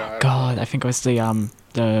 I forgot. God, I think it was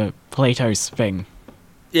the Plato's thing.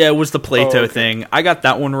 Yeah, it was the Plato thing. I got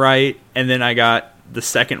that one right, and then I got the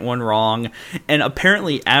second one wrong. And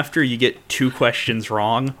apparently, after you get 2 questions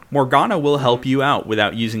wrong, Morgana will help you out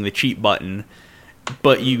without using the cheat button.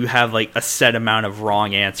 But you have a set amount of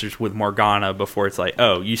wrong answers with Morgana before it's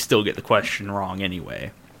you still get the question wrong anyway.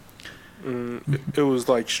 It was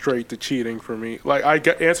straight to cheating for me. I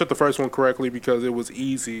answered the first one correctly because it was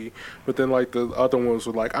easy, but then the other ones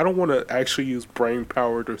were I don't want to actually use brain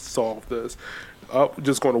power to solve this.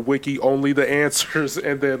 Just going to wiki only the answers,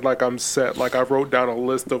 and then I'm set. I wrote down a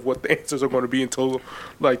list of what the answers are going to be until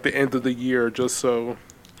the end of the year, just so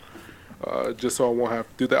I won't have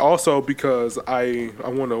to do that. Also because I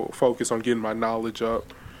want to focus on getting my knowledge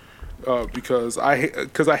up. Because I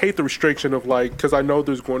hate the restriction of because I know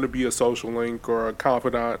there's going to be a social link or a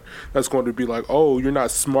confidant that's going to be oh, you're not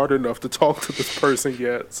smart enough to talk to this person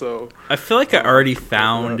yet. So I feel I already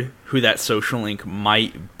found who that social link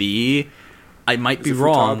might be, I might Is be it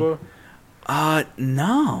wrong. Futaba?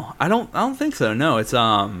 No, I don't think so. No, it's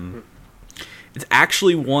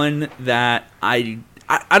actually one that I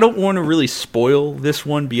don't want to really spoil this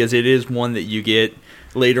one because it is one that you get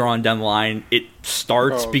later on down the line. It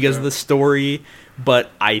starts because of the story,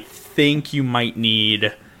 but I think you might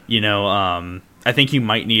need, I think you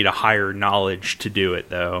might need a higher knowledge to do it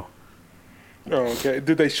though. Oh, okay.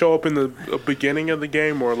 Did they show up in the beginning of the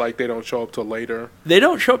game, or like they don't show up till later? They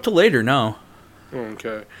don't show up till later, no.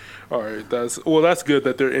 Okay, all right. That's good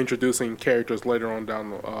that they're introducing characters later on down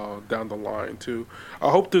the line too.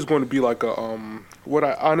 I hope there's going to be like a What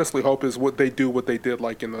I honestly hope is what they did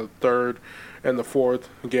like in the third and the fourth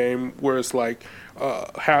game, where it's like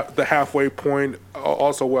the halfway point.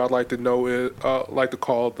 Also, what I'd like to know is like to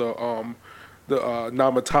call the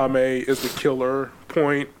Namatame is the killer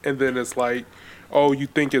point, and then it's like, oh, you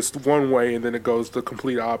think it's one way, and then it goes the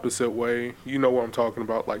complete opposite way. You know what I'm talking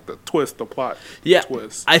about, like the plot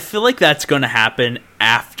twist. I feel like that's going to happen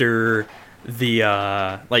after the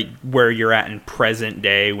like where you're at in present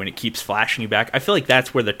day when it keeps flashing you back. I feel like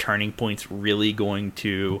that's where the turning point's really going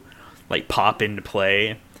to like pop into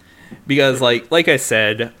play. Because like I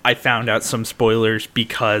said, I found out some spoilers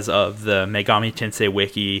because of the Megami Tensei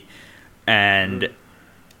wiki, and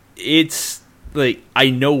it's like I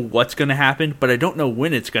know what's going to happen, but I don't know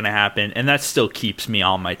when it's going to happen, and that still keeps me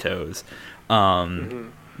on my toes.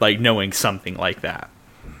 Like knowing something like that.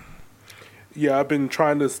 Yeah, I've been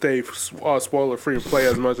trying to stay spoiler free and play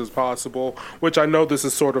as much as possible, which I know this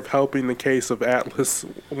is sort of helping the case of Atlas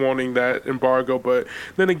wanting that embargo. But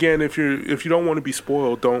then again, if you don't want to be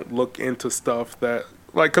spoiled, don't look into stuff that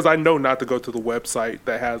because I know not to go to the website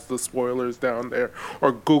that has the spoilers down there,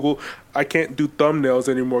 or Google. I can't do thumbnails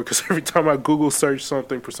anymore because every time I Google search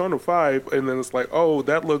something Persona 5, and then it's like, oh,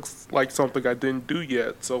 that looks like something I didn't do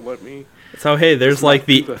yet, so let me. So hey, there's like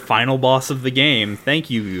the final boss of the game. Thank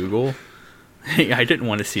you, Google. I didn't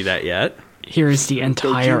want to see that yet. Here's the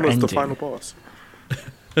entire ending. The final boss.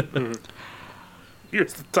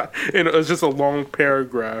 Here's the and it's just a long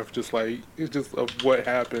paragraph, just like it's just of what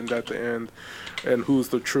happened at the end, and who's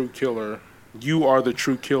the true killer. You are the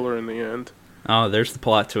true killer in the end. Oh, there's the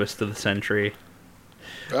plot twist of the century.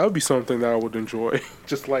 That would be something that I would enjoy.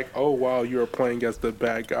 Just like, oh wow, you were playing as the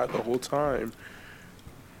bad guy the whole time.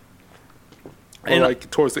 Or And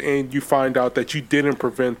like towards the end, you find out that you didn't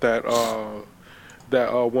prevent that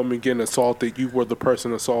woman getting assaulted. You were the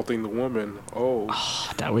person assaulting the woman. Oh,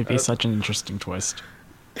 That would be such an interesting twist.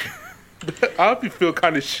 I'd feel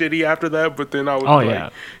kind of shitty after that, but then I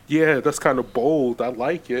would yeah, that's kind of bold. I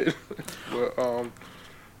like it. But,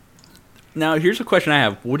 now here's a question I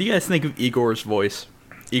have. What do you guys think of Igor's voice?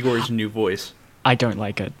 Igor's new voice. I don't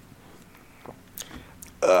like it.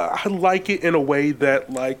 I like it in a way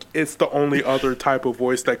that like it's the only other type of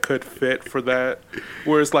voice that could fit for that.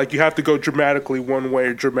 Whereas like you have to go dramatically one way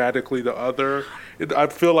or dramatically the other. I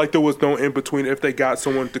feel like there was no in between. If they got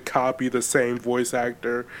someone to copy the same voice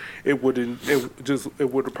actor, it would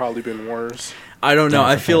have probably been worse. I don't know. I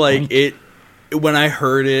That's a feel fair like point. when I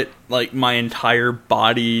heard it, like my entire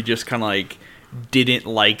body just kind of like didn't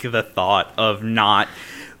like the thought of not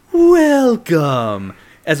welcome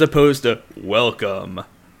as opposed to welcome.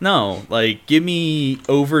 No, like give me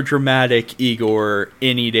over dramatic Igor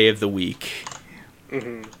any day of the week.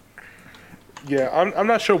 Yeah, I'm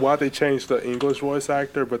not sure why they changed the English voice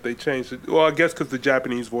actor, but they changed it. Well, I guess because the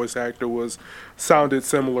Japanese voice actor sounded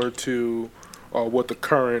similar to what the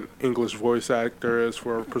current English voice actor is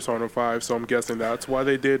for Persona 5, so I'm guessing that's why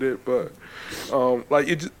they did it. But I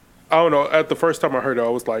don't know. At the first time I heard it, I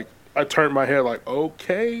was like, I turned my head like,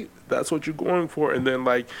 okay, that's what you're going for, and then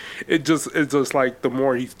like it's just like the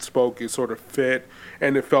more he spoke, it sort of fit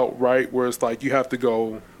and it felt right. Where it's like you have to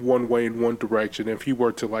go one way in one direction. If he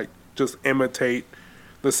were to like just imitate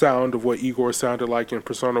the sound of what Igor sounded like in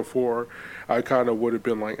Persona 4, I kind of would have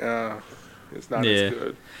been like, it's not as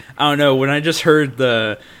good. I don't know. When I just heard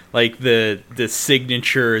the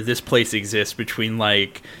signature, this place exists between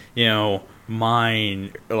like,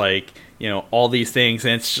 mine, like, all these things,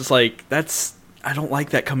 and it's just like I don't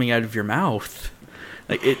like that coming out of your mouth.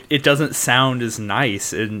 Like it doesn't sound as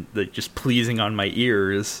nice and like just pleasing on my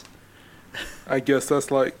ears. I guess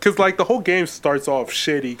that's like, because like the whole game starts off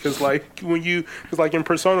shitty, because like because like in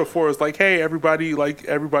Persona 4 it's like, hey, everybody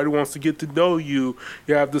wants to get to know you.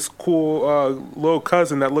 You have this cool little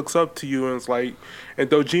cousin that looks up to you, and it's like, and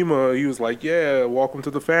Dojima, he was like, yeah, welcome to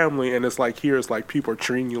the family. And it's like here it's like people are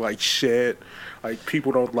treating you like shit. Like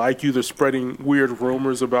people don't like you. They're spreading weird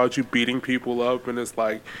rumors about you, beating people up, and it's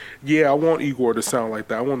like, yeah, I want Igor to sound like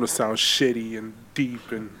that. I want him to sound shitty and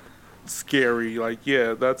deep and scary. Like,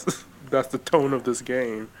 yeah, that's the tone of this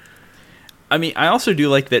game. I mean, I also do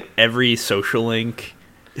like that every social link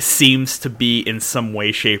seems to be in some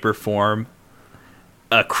way, shape, or form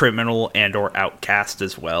a criminal and or outcast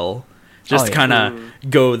as well. Just kind of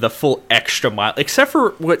go the full extra mile, except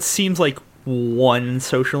for what seems like one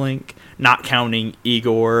social link, not counting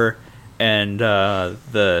Igor and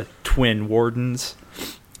the twin wardens.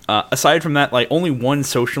 Aside from that, like only one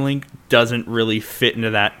social link doesn't really fit into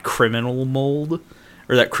that criminal mold,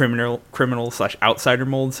 or that criminal / outsider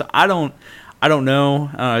mold. So I don't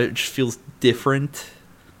know. It just feels different.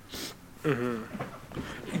 Mm-hmm.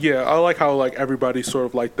 Yeah, I like how like everybody's sort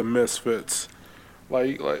of like the misfits.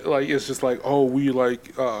 Like it's just like, oh, we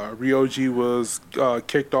like Ryoji was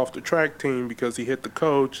kicked off the track team because he hit the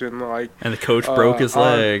coach, and the coach broke his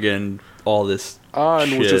leg and all this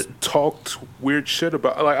shit. Was just talked weird shit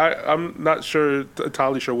about. Like I'm not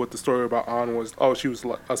entirely sure what the story about An was. Oh, she was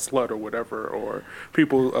a slut or whatever, or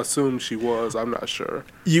people assume she was. I'm not sure.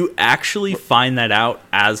 You actually find that out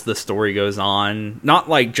as the story goes on, not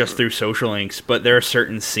like just through social links, but there are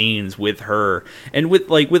certain scenes with her and with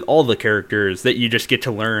all the characters that you just get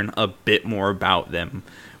to learn a bit more about them,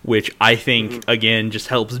 which I think, again, just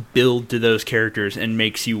helps build to those characters and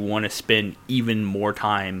makes you want to spend even more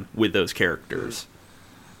time with those characters.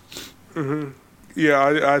 Mm-hmm.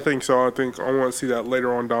 Yeah, I think so. I think I want to see that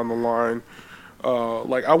later on down the line.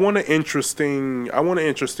 Like I want an interesting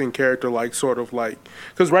character, like sort of like,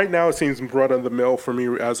 because right now it seems run of the mill for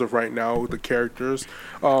me as of right now with the characters.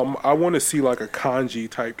 I want to see like a kanji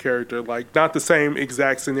type character, like not the same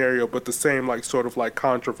exact scenario, but the same like sort of like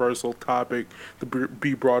controversial topic to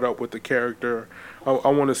be brought up with the character. I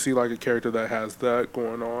want to see like a character that has that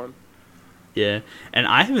going on. Yeah, and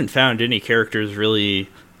I haven't found any characters really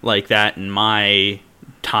like that in my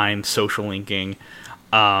time social linking.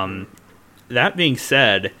 That being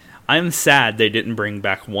said, I'm sad they didn't bring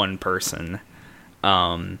back one person,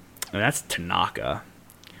 and that's Tanaka.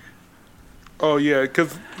 Oh yeah,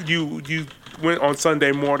 because you went on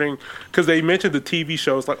Sunday morning because they mentioned the TV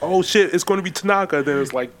show. It's like, oh shit, it's going to be Tanaka. Then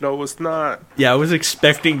it's like, no, it's not. Yeah, I was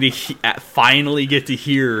expecting to finally get to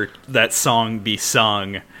hear that song be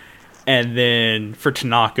sung, and then for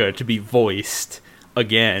Tanaka to be voiced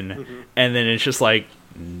again, and then it's just like,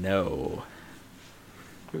 no.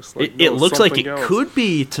 Like, it looks like it else. Could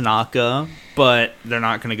be Tanaka, but they're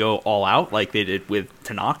not going to go all out like they did with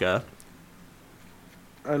Tanaka.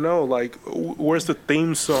 I know, like, where's the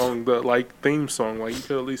theme song? Like you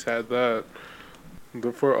could at least have that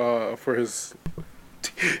for his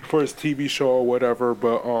TV show or whatever.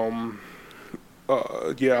 But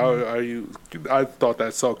I thought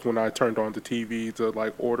that sucked when I turned on the TV to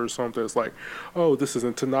like order something. It's like, oh, this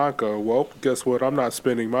isn't Tanaka. Well, guess what? I'm not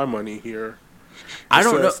spending my money here. I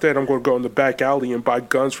don't know. Instead, I'm going to go in the back alley and buy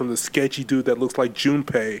guns from the sketchy dude that looks like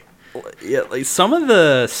Junpei. Yeah, like some of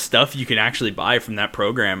the stuff you can actually buy from that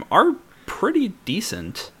program are pretty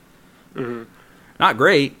decent. Mm-hmm. Not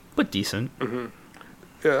great, but decent. Mm-hmm.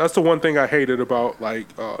 Yeah, that's the one thing I hated about, like,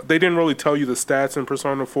 they didn't really tell you the stats in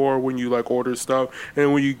Persona 4 when you, like, order stuff.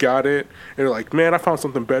 And when you got it, and you're like, man, I found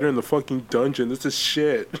something better in the fucking dungeon. This is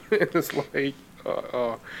shit. It's like,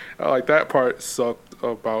 like, that part sucked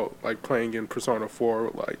about, like, playing in Persona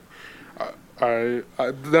 4. Like, I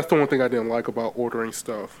that's the one thing I didn't like about ordering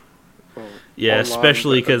stuff. Yeah,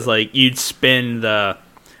 especially because, like, you'd spend the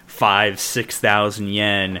 5,000-6,000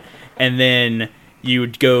 yen, and then you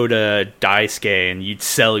would go to Daisuke and you'd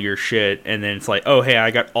sell your shit, and then it's like, oh, hey,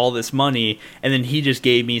 I got all this money, and then he just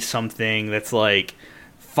gave me something that's like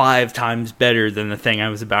 5 times better than the thing I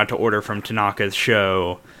was about to order from Tanaka's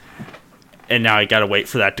show, and now I gotta wait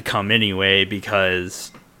for that to come anyway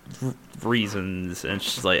because reasons, and it's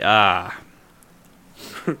just like,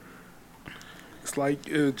 It's like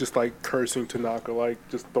just like cursing Tanaka, like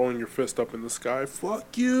just throwing your fist up in the sky.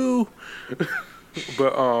 Fuck you.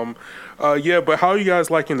 But but how are you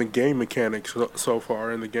guys liking the game mechanics so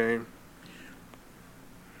far in the game?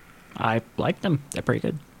 I like them. They're pretty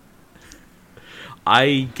good.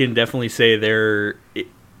 I can definitely say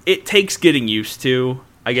it takes getting used to,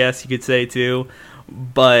 I guess you could say too.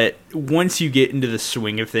 But once you get into the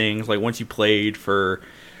swing of things, like once you played for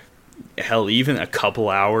hell, even a couple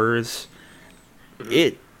hours,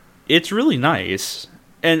 it's really nice.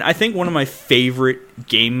 And I think one of my favorite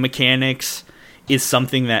game mechanics is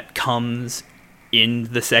something that comes in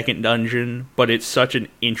the second dungeon, but it's such an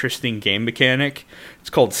interesting game mechanic.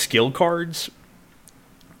 It's called skill cards.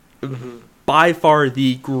 Mm-hmm. By far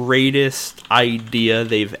the greatest idea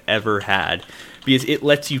they've ever had, because it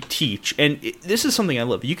lets you teach, and this is something I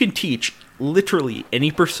love. You can teach literally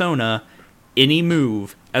any persona, any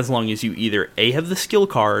move, as long as you either A, have the skill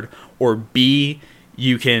card, or B,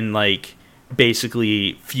 you can like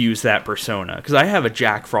basically fuse that persona. Because I have a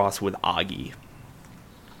Jack Frost with Augie.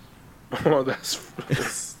 Oh, that's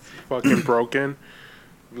fucking broken.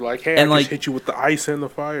 Like, hey, And I like, just hit you with the ice and the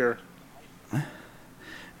fire.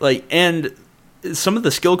 Like, and some of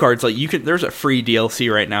the skill cards, like, there's a free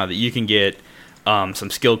DLC right now that you can get some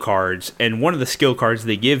skill cards, and one of the skill cards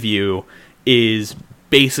they give you is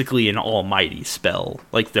basically an almighty spell.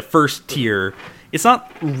 Like, the first tier, it's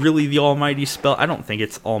not really the almighty spell. I don't think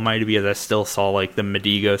it's almighty because I still saw, like, the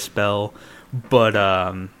Medigo spell, but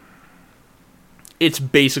it's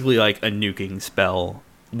basically like a nuking spell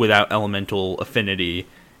without elemental affinity,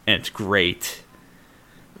 and it's great.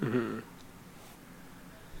 Mm-hmm.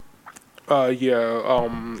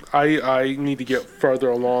 I need to get further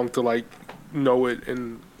along to like know it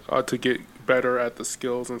and to get better at the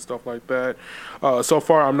skills and stuff like that. So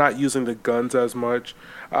far, I'm not using the guns as much.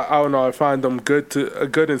 I don't know. I find them good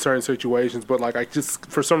in certain situations, but like I just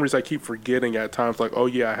for some reason I keep forgetting at times. Like, oh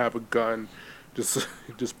yeah, I have a gun.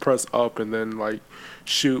 Just press up and then like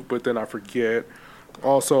shoot, but then I forget.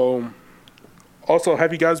 Also,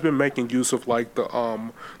 have you guys been making use of like the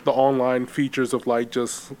online features of like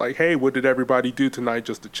just like, hey, what did everybody do tonight,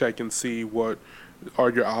 just to check and see what are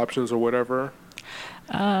your options or whatever?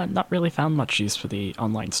 Not really found much use for the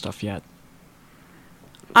online stuff yet.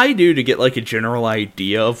 I do, to get like a general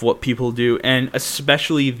idea of what people do, and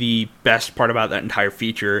especially the best part about that entire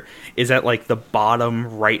feature is at like the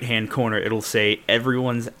bottom right hand corner it'll say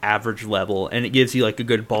everyone's average level, and it gives you like a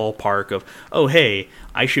good ballpark of, oh hey,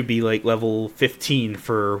 I should be like level 15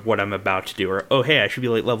 for what I'm about to do, or oh hey, I should be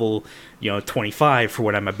like level 25 for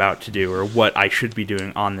what I'm about to do, or what I should be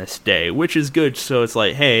doing on this day, which is good. So it's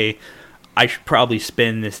like, hey, I should probably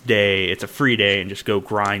spend this day, it's a free day, and just go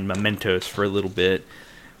grind mementos for a little bit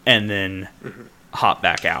and then hop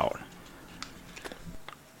back out.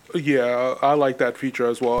 Yeah, I like that feature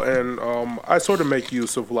as well, and I sort of make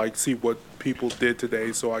use of like see what people did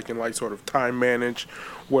today, so I can like sort of time manage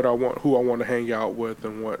what I want, who I want to hang out with,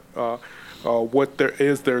 and what there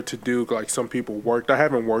is there to do. Like some people worked. I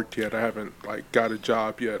haven't worked yet. I haven't like got a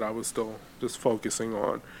job yet. I was still just focusing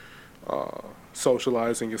on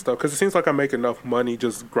socializing and stuff, because it seems like I make enough money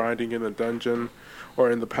just grinding in the dungeon or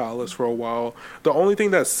in the palace for a while. The only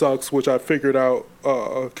thing that sucks, which I figured out,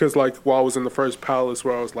 because like while I was in the first palace,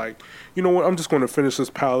 where I was like, you know what, I'm just going to finish this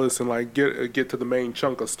palace and like get to the main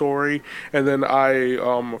chunk of story, and then I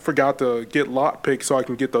forgot to get lockpicks so I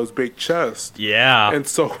can get those big chests. Yeah. And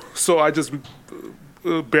so I just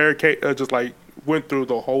just like went through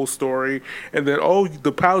the whole story, and then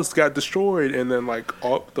the palace got destroyed, and then like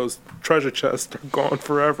all those treasure chests are gone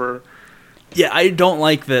forever. Yeah, I don't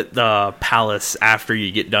like that the palace, after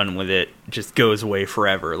you get done with it, just goes away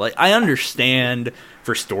forever. Like, I understand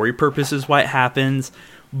for story purposes why it happens,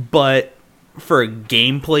 but for a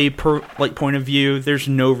gameplay point of view, there's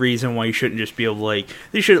no reason why you shouldn't just be able to, like,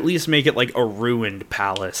 they should at least make it like a ruined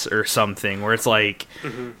palace or something, where it's like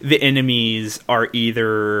the enemies are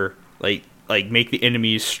either like make the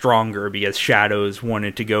enemies stronger because Shadows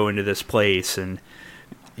wanted to go into this place and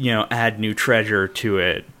add new treasure to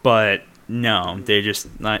it, but no, they just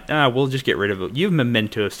like, we'll just get rid of it. You have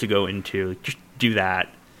mementos to go into. Just do that.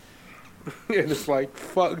 And it's like,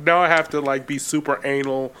 fuck, now I have to like be super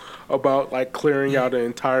anal about like clearing out an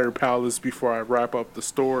entire palace before I wrap up the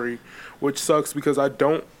story, which sucks because I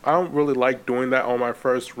don't really like doing that on my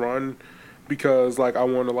first run, because like I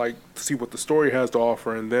want to like see what the story has to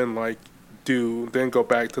offer and then like go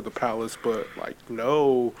back to the palace, but like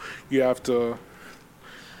no, you have to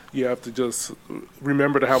just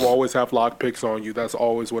remember to always have lockpicks on you. That's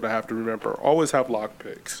always what I have to remember. Always have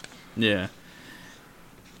lockpicks. Yeah.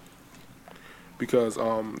 Because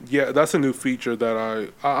that's a new feature that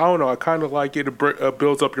I don't know. I kind of like it. It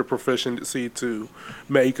builds up your proficiency to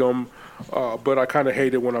make them, but I kind of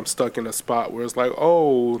hate it when I'm stuck in a spot where it's like,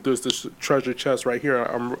 oh, there's this treasure chest right here.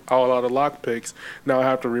 I'm all out of lockpicks. Now I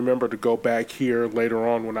have to remember to go back here later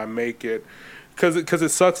on when I make it. Because it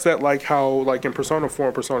sucks that like how like in Persona 4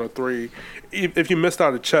 and Persona 3, if you missed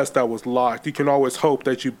out a chest that was locked, you can always hope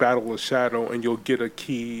that you battle a shadow and you'll get a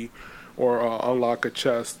key or unlock a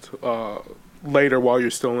chest later while you're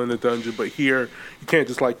still in the dungeon. But here, you can't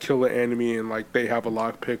just like kill an enemy and like they have a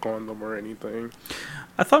lockpick on them or anything.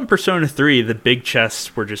 I thought in Persona 3 the big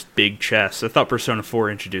chests were just big chests. I thought Persona 4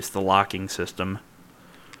 introduced the locking system.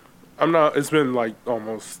 I'm not. It's been like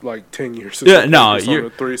almost like 10 years since Persona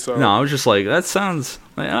 3. So no, I was just like, that sounds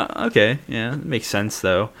like, okay. Yeah, it makes sense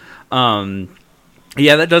though.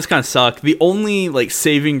 Yeah, that does kind of suck. The only like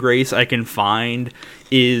saving grace I can find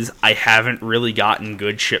is I haven't really gotten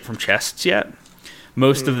good shit from chests yet.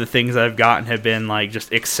 Most of the things I've gotten have been like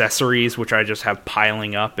just accessories, which I just have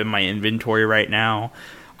piling up in my inventory right now.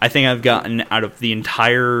 I think I've gotten out of the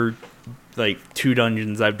entire like 2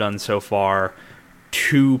 dungeons I've done so far,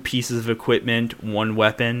 2 pieces of equipment, 1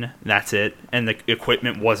 weapon. That's it. And the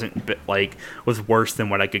equipment was worse than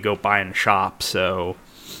what I could go buy in the shop. So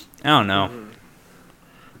I don't know.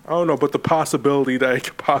 I don't know, but the possibility that it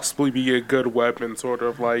could possibly be a good weapon sort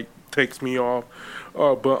of like takes me off.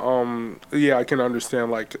 Yeah, I can understand.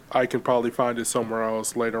 Like, I can probably find it somewhere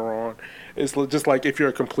else later on. It's just like if you're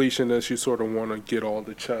a completionist, you sort of want to get all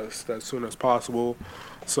the chests as soon as possible.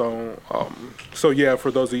 So yeah, for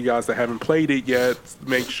those of you guys that haven't played it yet,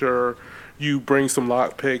 make sure you bring some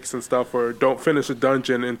lock picks and stuff, or don't finish a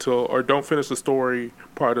dungeon or don't finish the story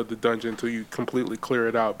part of the dungeon until you completely clear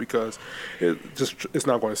it out, because it's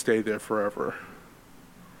not going to stay there forever.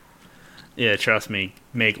 Yeah, trust me,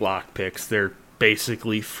 make lockpicks. They're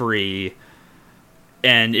basically free.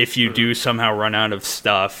 And if you do somehow run out of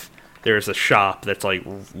stuff, there's a shop that's like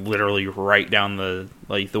literally right down the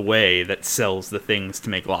way that sells the things to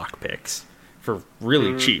make lockpicks for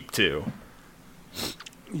really cheap too.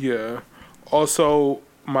 Yeah. Also,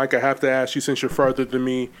 Mike, I have to ask you, since you're further than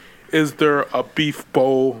me, is there a beef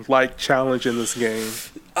bowl like challenge in this game?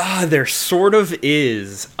 There sort of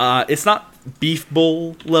is. It's not beef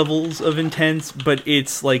bowl levels of intense, but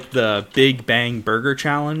it's like the Big Bang Burger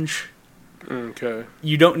Challenge. Okay.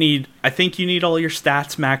 I think you need all your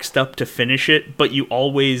stats maxed up to finish it, but you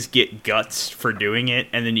always get guts for doing it,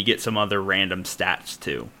 and then you get some other random stats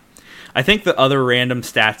too. I think the other random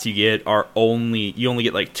stats you get you only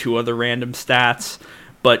get like 2 other random stats,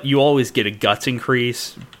 but you always get a guts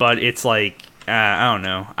increase, but it's like, I don't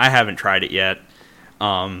know. I haven't tried it yet.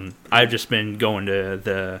 I've just been going to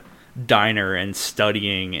the diner and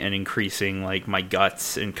studying and increasing like my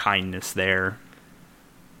guts and kindness there.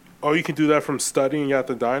 Oh, you can do that from studying at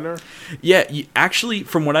the diner? Yeah, actually,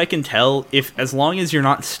 from what I can tell, as long as you're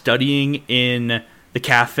not studying in the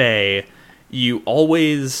cafe, you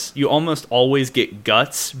almost always get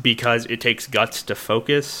guts, because it takes guts to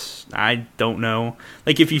focus. I don't know.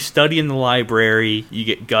 Like, if you study in the library, you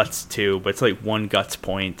get guts too, but it's like 1 guts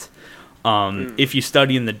point. If you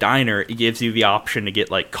study in the diner, it gives you the option to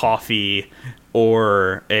get like coffee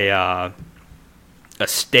or a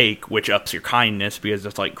steak, which ups your kindness, because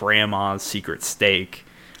it's like grandma's secret steak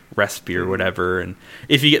recipe or whatever. And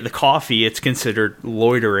if you get the coffee, it's considered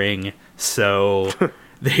loitering, so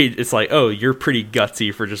it's like, oh, you're pretty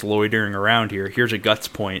gutsy for just loitering around here. Here's a guts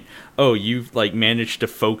point. Oh, you've like managed to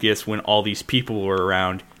focus when all these people were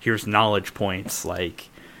around. Here's knowledge points. Like,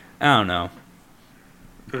 I don't know.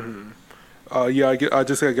 Yeah, I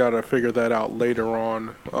gotta figure that out later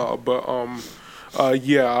on.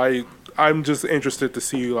 Yeah, I'm just interested to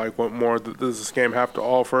see like what more does this game have to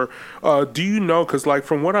offer. Do you know? Because like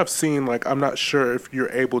from what I've seen, like I'm not sure if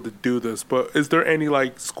you're able to do this, but is there any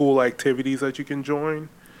like school activities that you can join?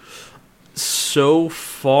 So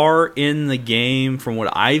far in the game, from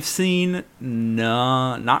what I've seen,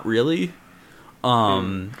 no, not really.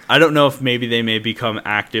 I don't know if maybe they may become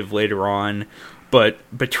active later on, but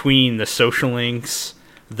between the social links,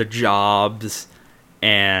 the jobs,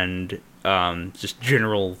 and just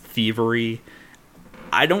general thievery,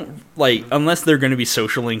 I don't like, unless they're going to be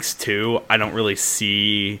social links too, I don't really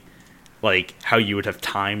see like how you would have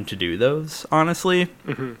time to do those, honestly.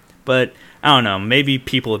 But I don't know, maybe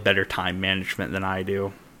people have better time management than I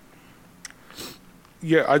do.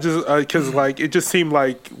 Yeah, because like it just seemed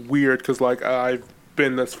like weird, because like I've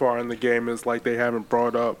been this far in the game, is like they haven't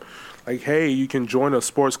brought up like, hey, you can join a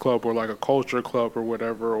sports club or like a culture club or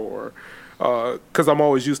whatever, or because I'm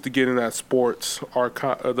always used to getting that sports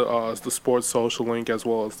the sports social link, as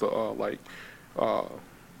well as the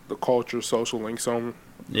culture social link. So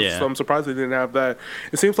I'm surprised they didn't have that.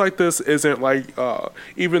 It seems like this isn't like,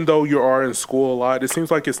 even though you are in school a lot, it seems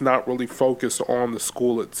like it's not really focused on the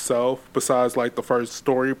school itself. Besides like the first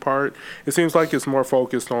story part, it seems like it's more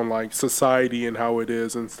focused on like society and how it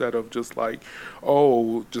is, instead of just like,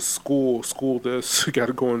 oh, just school this, you got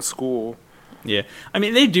to go in school. Yeah, I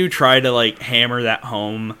mean, they do try to like hammer that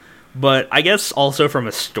home, but I guess also from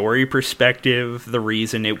a story perspective, the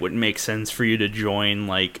reason it wouldn't make sense for you to join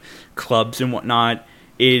like clubs and whatnot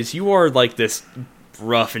is you are like this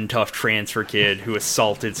rough and tough transfer kid who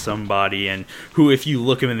assaulted somebody, and who, if you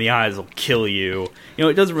look him in the eyes, will kill you. You know,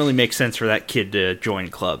 it doesn't really make sense for that kid to join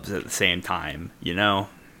clubs at the same time, you know?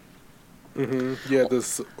 Yeah,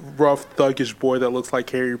 this rough, thuggish boy that looks like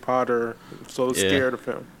Harry Potter. I'm so scared of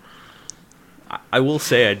him. I will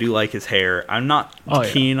say I do like his hair. I'm not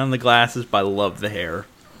keen on the glasses, but I love the hair.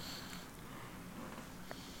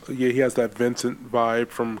 Yeah, he has that Vincent vibe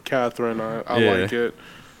from Catherine. I Yeah. like it.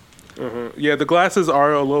 Yeah, the glasses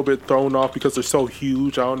are a little bit thrown off because they're so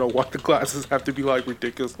huge. I don't know why the glasses have to be like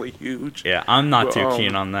ridiculously huge. Yeah, I'm not But, too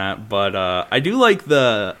keen on that, but I do like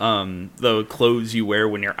the clothes you wear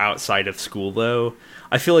when you're outside of school though.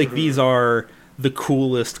 I feel like these are the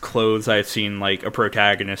coolest clothes I've seen like a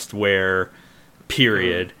protagonist wear,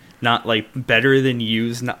 period. Not like better than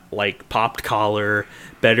used, not like popped collar,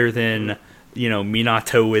 better than,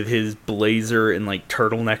 Minato with his blazer and like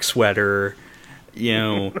turtleneck sweater,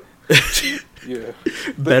 Yeah,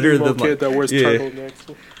 the better emo than kid like, that wears yeah.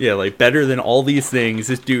 turtlenecks. Yeah, like better than all these things.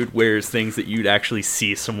 This dude wears things that you'd actually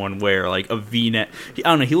see someone wear, like a V-neck. I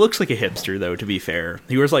don't know. He looks like a hipster, though. To be fair,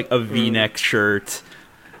 he wears like a V-neck shirt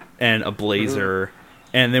and a blazer,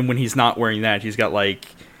 and then when he's not wearing that, he's got like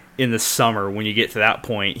in the summer. When you get to that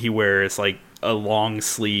point, he wears like a long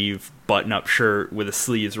sleeve button-up shirt with the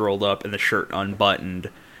sleeves rolled up and the shirt unbuttoned.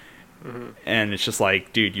 And it's just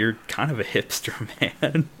like, dude, you're kind of a hipster,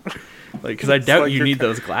 man. Like, because I doubt like you you're need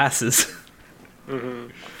those glasses.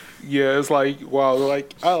 Yeah, it's like, wow,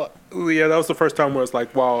 like yeah, that was the first time where it's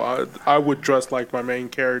like, wow, I would dress like my main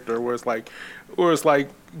character. Where it's like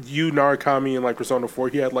you Narukami in like Persona 4,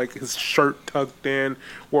 he had like his shirt tucked in,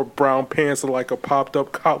 wore brown pants and like a popped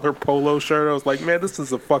up collar polo shirt. I was like, man, this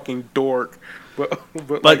is a fucking dork.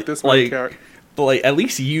 But like this main character. But like, at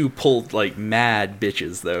least you pulled like mad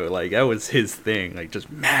bitches though. Like that was his thing. Like just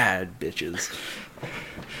mad bitches.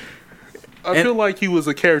 I feel like he was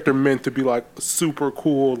a character meant to be like super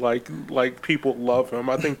cool, like people love him.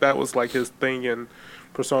 I think that was like his thing in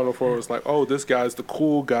Persona 4 was like, oh, this guy's the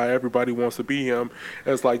cool guy, everybody wants to be him.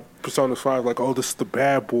 As like Persona 5, like, oh, this is the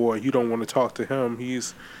bad boy, you don't want to talk to him.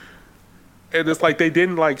 And it's like they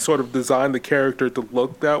didn't like sort of design the character to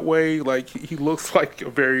look that way. Like he looks like a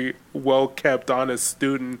very well kept, honest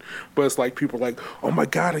student, but it's like people are like, oh my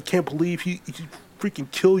god, I can't believe he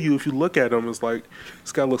freaking kill you if you look at him. It's like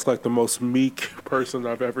this guy looks like the most meek person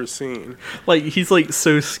I've ever seen. Like he's like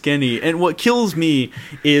so skinny, and what kills me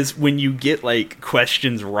is when you get like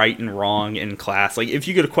questions right and wrong in class. Like if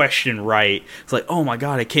you get a question right, it's like, oh my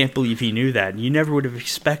god, I can't believe he knew that. You never would have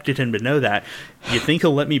expected him to know that. You think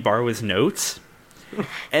he'll let me borrow his notes?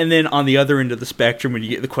 And then on the other end of the spectrum, when you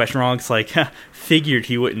get the question wrong, it's like, figured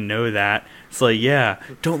he wouldn't know that. It's like, yeah,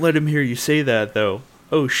 don't let him hear you say that though.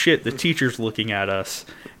 Oh shit, the teacher's looking at us.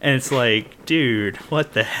 And it's like, dude,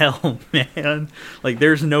 what the hell, man? Like,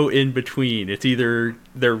 there's no in between. It's either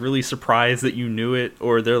they're really surprised that you knew it,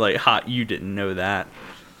 or they're like, hot, you didn't know that.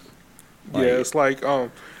 Like, yeah, it's like,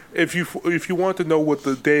 if you want to know what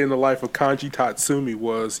the day in the life of Kanji Tatsumi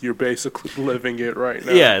was, you're basically living it right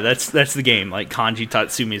now. Yeah, that's the game, like Kanji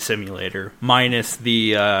Tatsumi Simulator, minus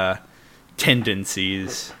the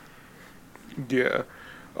tendencies. Yeah.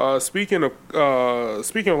 Speaking of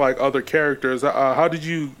like other characters, how do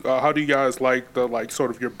you guys like the like sort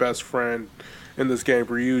of your best friend in this game,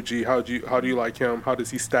 Ryuji? How do you like him? How does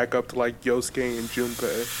he stack up to like Yosuke and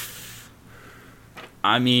Junpei?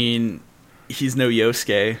 I mean, he's no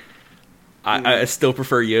Yosuke. I still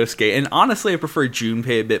prefer Yosuke, and honestly, I prefer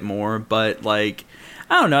Junpei a bit more. But like,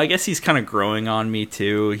 I don't know. I guess he's kind of growing on me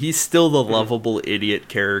too. He's still the lovable idiot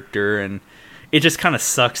character, and it just kind of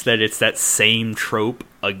sucks that it's that same trope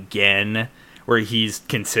again, where he's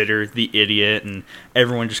considered the idiot and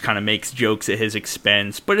everyone just kind of makes jokes at his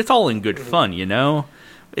expense, but it's all in good fun, you know?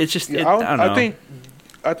 It's just, I don't know.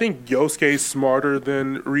 I think Yosuke's smarter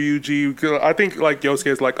than Ryuji. I think like Yosuke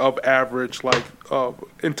is like of average, like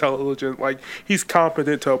intelligent. Like he's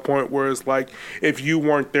competent to a point where it's like if you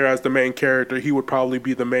weren't there as the main character, he would probably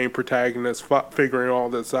be the main protagonist, figuring all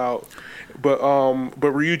this out. But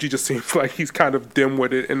Ryuji just seems like he's kind of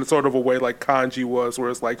dim-witted in sort of a way like Kanji was,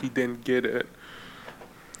 where it's like he didn't get it.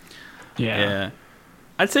 Yeah.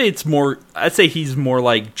 I'd say he's more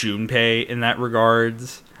like Junpei in that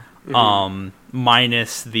regards.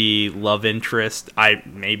 Minus the love interest. I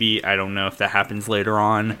don't know if that happens later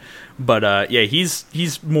on. But yeah,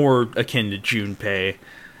 he's more akin to Junpei.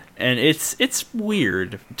 And it's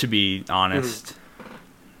weird, to be honest.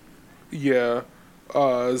 Yeah.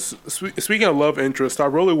 Speaking of love interest, I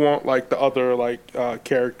really want like the other like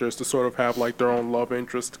characters to sort of have like their own love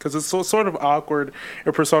interest, because it's so sort of awkward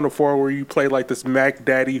in Persona 4 where you play like this Mac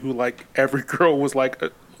Daddy who like every girl was like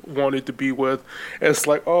wanted to be with. And it's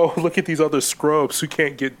like, oh, look at these other scrubs who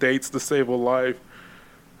can't get dates to save a life.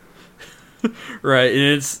 Right,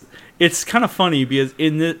 and it's kind of funny because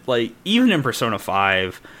in the like even in Persona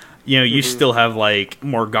 5, you know, you still have like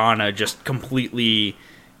Morgana just completely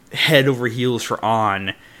head over heels for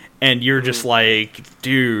Ann, and you're just like,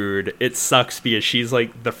 dude, it sucks because she's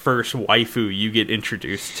like the first waifu you get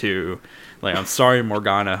introduced to. Like, I'm sorry,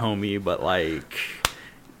 Morgana, homie, but like,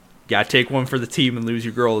 gotta take one for the team and lose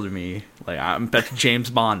your girl to me. Like, I'm bet James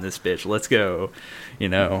Bond this bitch. Let's go. You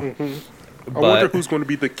know. I wonder who's going to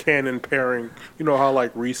be the canon pairing. You know how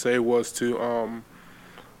like Rise was to Yu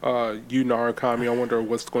Narukami. I wonder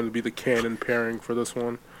what's going to be the canon pairing for this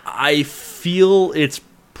one. I feel it's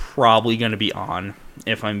probably going to be On,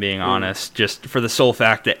 if I'm being honest. Just for the sole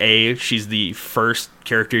fact that A, she's the first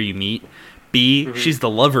character you meet. B, she's the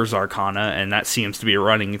Lover's Arcana, and that seems to be a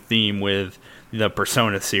running theme with the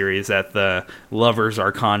Persona series, that the Lover's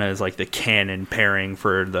Arcana is like the canon pairing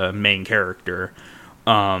for the main character.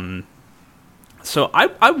 So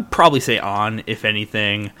I would probably say On, if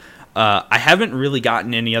anything. I haven't really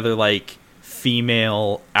gotten any other like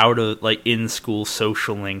female out of like in school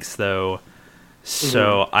social links though,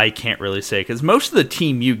 so I can't really say, because most of the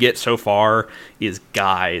team you get so far is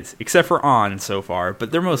guys, except for On so far,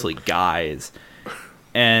 but they're mostly guys.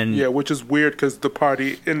 And yeah, which is weird because the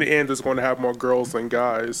party in the end is going to have more girls than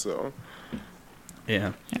guys. So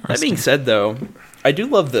yeah. That being said, though, I do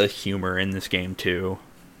love the humor in this game too.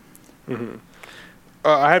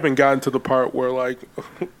 I haven't gotten to the part where like,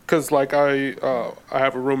 because like I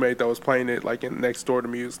have a roommate that was playing it like next door to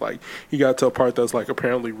me. It's like he got to a part that's like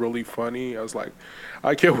apparently really funny. I was like,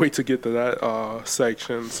 I can't wait to get to that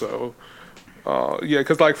section. So yeah,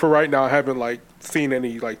 because like for right now I haven't like seen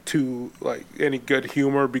any like any good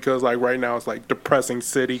humor, because like right now it's like depressing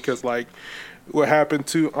city, because like what happened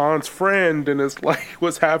to On's friend, and it's like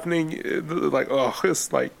what's happening, like, oh,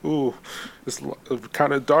 it's like, ooh, it's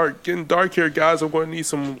kind of dark, getting dark here, guys. I'm going to need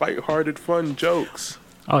some lighthearted fun jokes.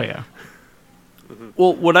 Oh yeah.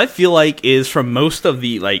 Well, what I feel like is from most of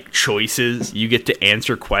the like choices you get to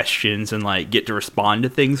answer questions and like get to respond to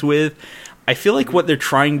things with, I feel like what they're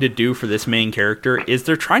trying to do for this main character is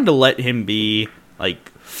they're trying to let him be like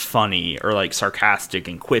funny or like sarcastic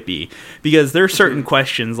and quippy, because there are certain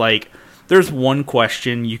questions, like there's one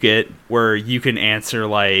question you get where you can answer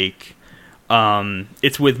like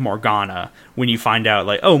it's with Morgana, when you find out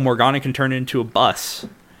like, oh, Morgana can turn into a bus,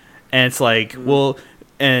 and it's like, well,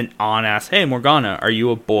 and On asks, hey Morgana, are you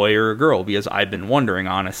a boy or a girl, because I've been wondering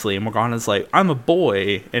honestly, and Morgana's like, I'm a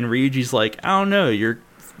boy, and Ryuji's like, I don't know, you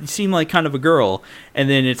seem like kind of a girl, and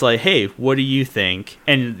then it's like, hey, what do you think?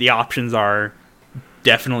 And the options are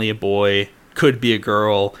definitely a boy, could be a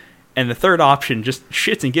girl, and the third option, just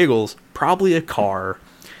shits and giggles, probably a car.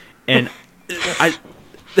 And I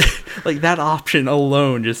like that option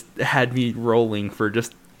alone just had me rolling for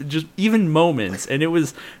just even moments, and it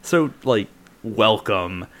was so like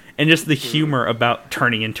welcome, and just the humor about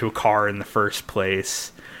turning into a car in the first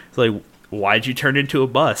place. It's like, why'd you turn into a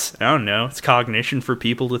bus? I don't know. It's cognition for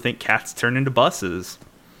people to think cats turn into buses.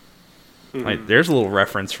 Like, there's a little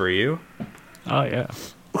reference for you. Oh yeah.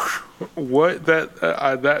 What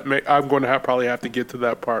I'm going to probably have to get to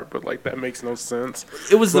that part, but like that makes no sense.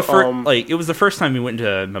 It was the first it was the first time we went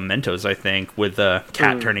into Mementos, I think, with the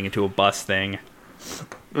cat turning into a bus thing.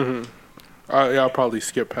 Yeah, I'll probably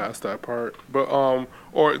skip past that part, but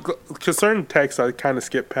or certain texts I kind of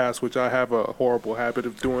skip past, which I have a horrible habit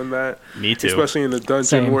of doing that. Me too. Especially in the dungeon.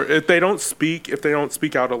 Same. Where if they don't speak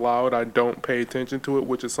out aloud, I don't pay attention to it,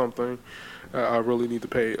 which is something I really need to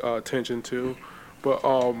pay attention to. But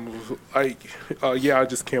yeah, I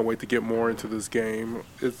just can't wait to get more into this game.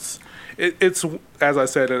 It's as I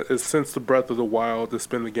said, it's since the Breath of the Wild, it's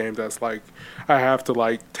been the game that's like I have to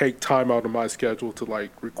like take time out of my schedule to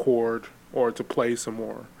like record or to play some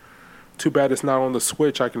more. Too bad it's not on the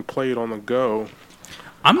Switch. I can play it on the go.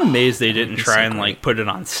 I'm amazed they didn't try and like put it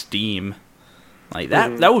on Steam. Like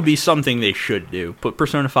that that would be something they should do. Put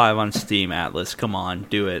Persona 5 on Steam, Atlas. Come on,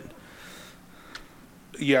 do it.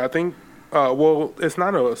 Yeah, I think well, it's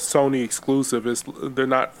not a Sony exclusive. They're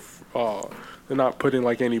not putting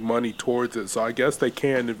like any money towards it. So I guess they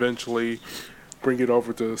can eventually bring it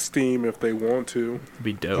over to Steam if they want to. It'd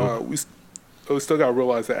be dope. We still got to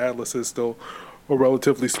realize that Atlas is still a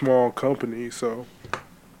relatively small company. So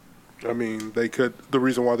I mean, the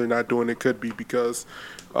reason why they're not doing it could be because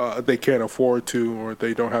they can't afford to, or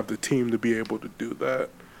they don't have the team to be able to do that.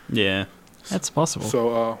 Yeah, that's possible.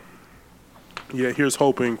 So yeah, here's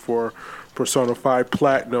hoping for Persona 5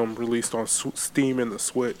 Platinum released on Steam and the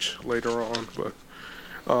Switch later on. But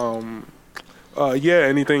yeah,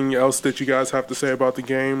 anything else that you guys have to say about the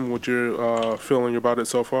game? What you're feeling about it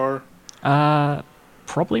so far?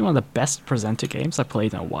 Probably one of the best presented games I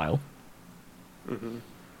played in a while.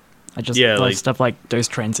 I just love like stuff like those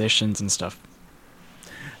transitions and stuff.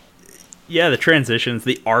 Yeah, the transitions,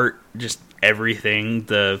 the art, just everything.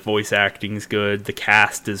 The voice acting's good. The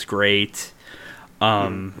cast is great.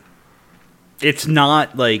 It's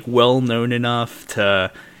not like well known enough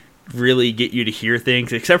to really get you to hear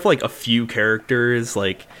things, except for like a few characters.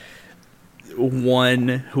 Like one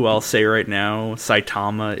who I'll say right now,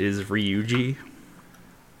 Saitama is Ryuji.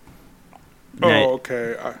 Oh,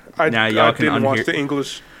 okay. I didn't watch the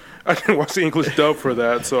English. I didn't watch the English dub for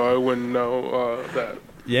that, so I wouldn't know that.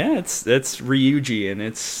 Yeah, it's Ryuji, and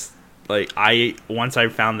it's like once I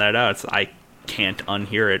found that out, I can't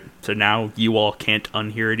unhear it. So now you all can't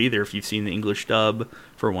unhear it either if you've seen the English dub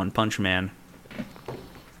for One Punch Man.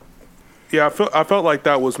 Yeah, I felt like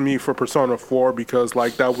that was me for Persona 4 because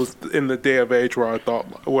like that was in the day of age where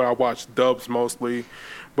I watched dubs mostly.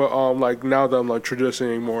 But like now that I'm like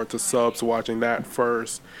transitioning more to subs, watching that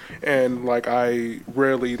first, and like I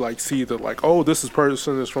rarely like see the like, oh, this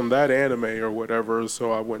person is from that anime or whatever,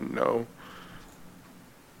 so I wouldn't know.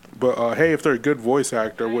 But hey, if they're a good voice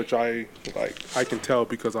actor, which I can tell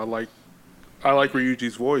because I like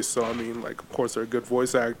Ryuji's voice, so I mean, like, of course they're a good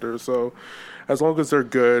voice actor, so as long as they're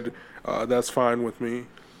good, that's fine with me.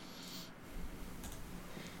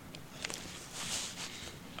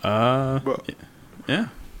 Yeah.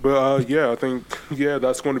 But yeah, I think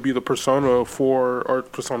that's going to be the Persona 4 or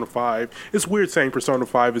Persona 5. It's weird saying Persona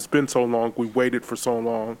 5. It's been so long. We waited for so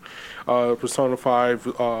long. Persona 5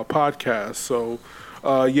 podcast. So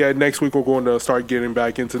yeah, next week we're going to start getting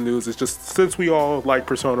back into news. It's just since we all like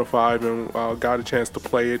Persona 5 and got a chance to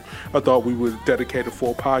play it, I thought we would dedicate a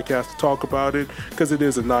full podcast to talk about it because it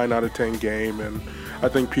is a 9 out of 10 game and I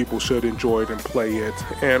think people should enjoy it and play it.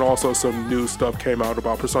 And also some new stuff came out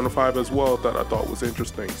about Persona 5 as well that I thought was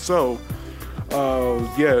interesting. So,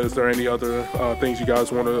 yeah, is there any other things you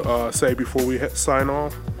guys want to say before we sign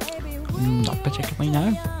off? Not particularly, no.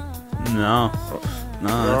 No.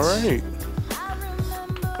 All right.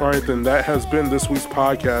 All right, then that has been this week's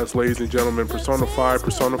podcast, ladies and gentlemen. Persona 5,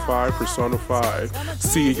 Persona 5, Persona 5.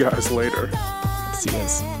 See you guys later. See you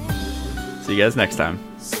guys. See you guys next time.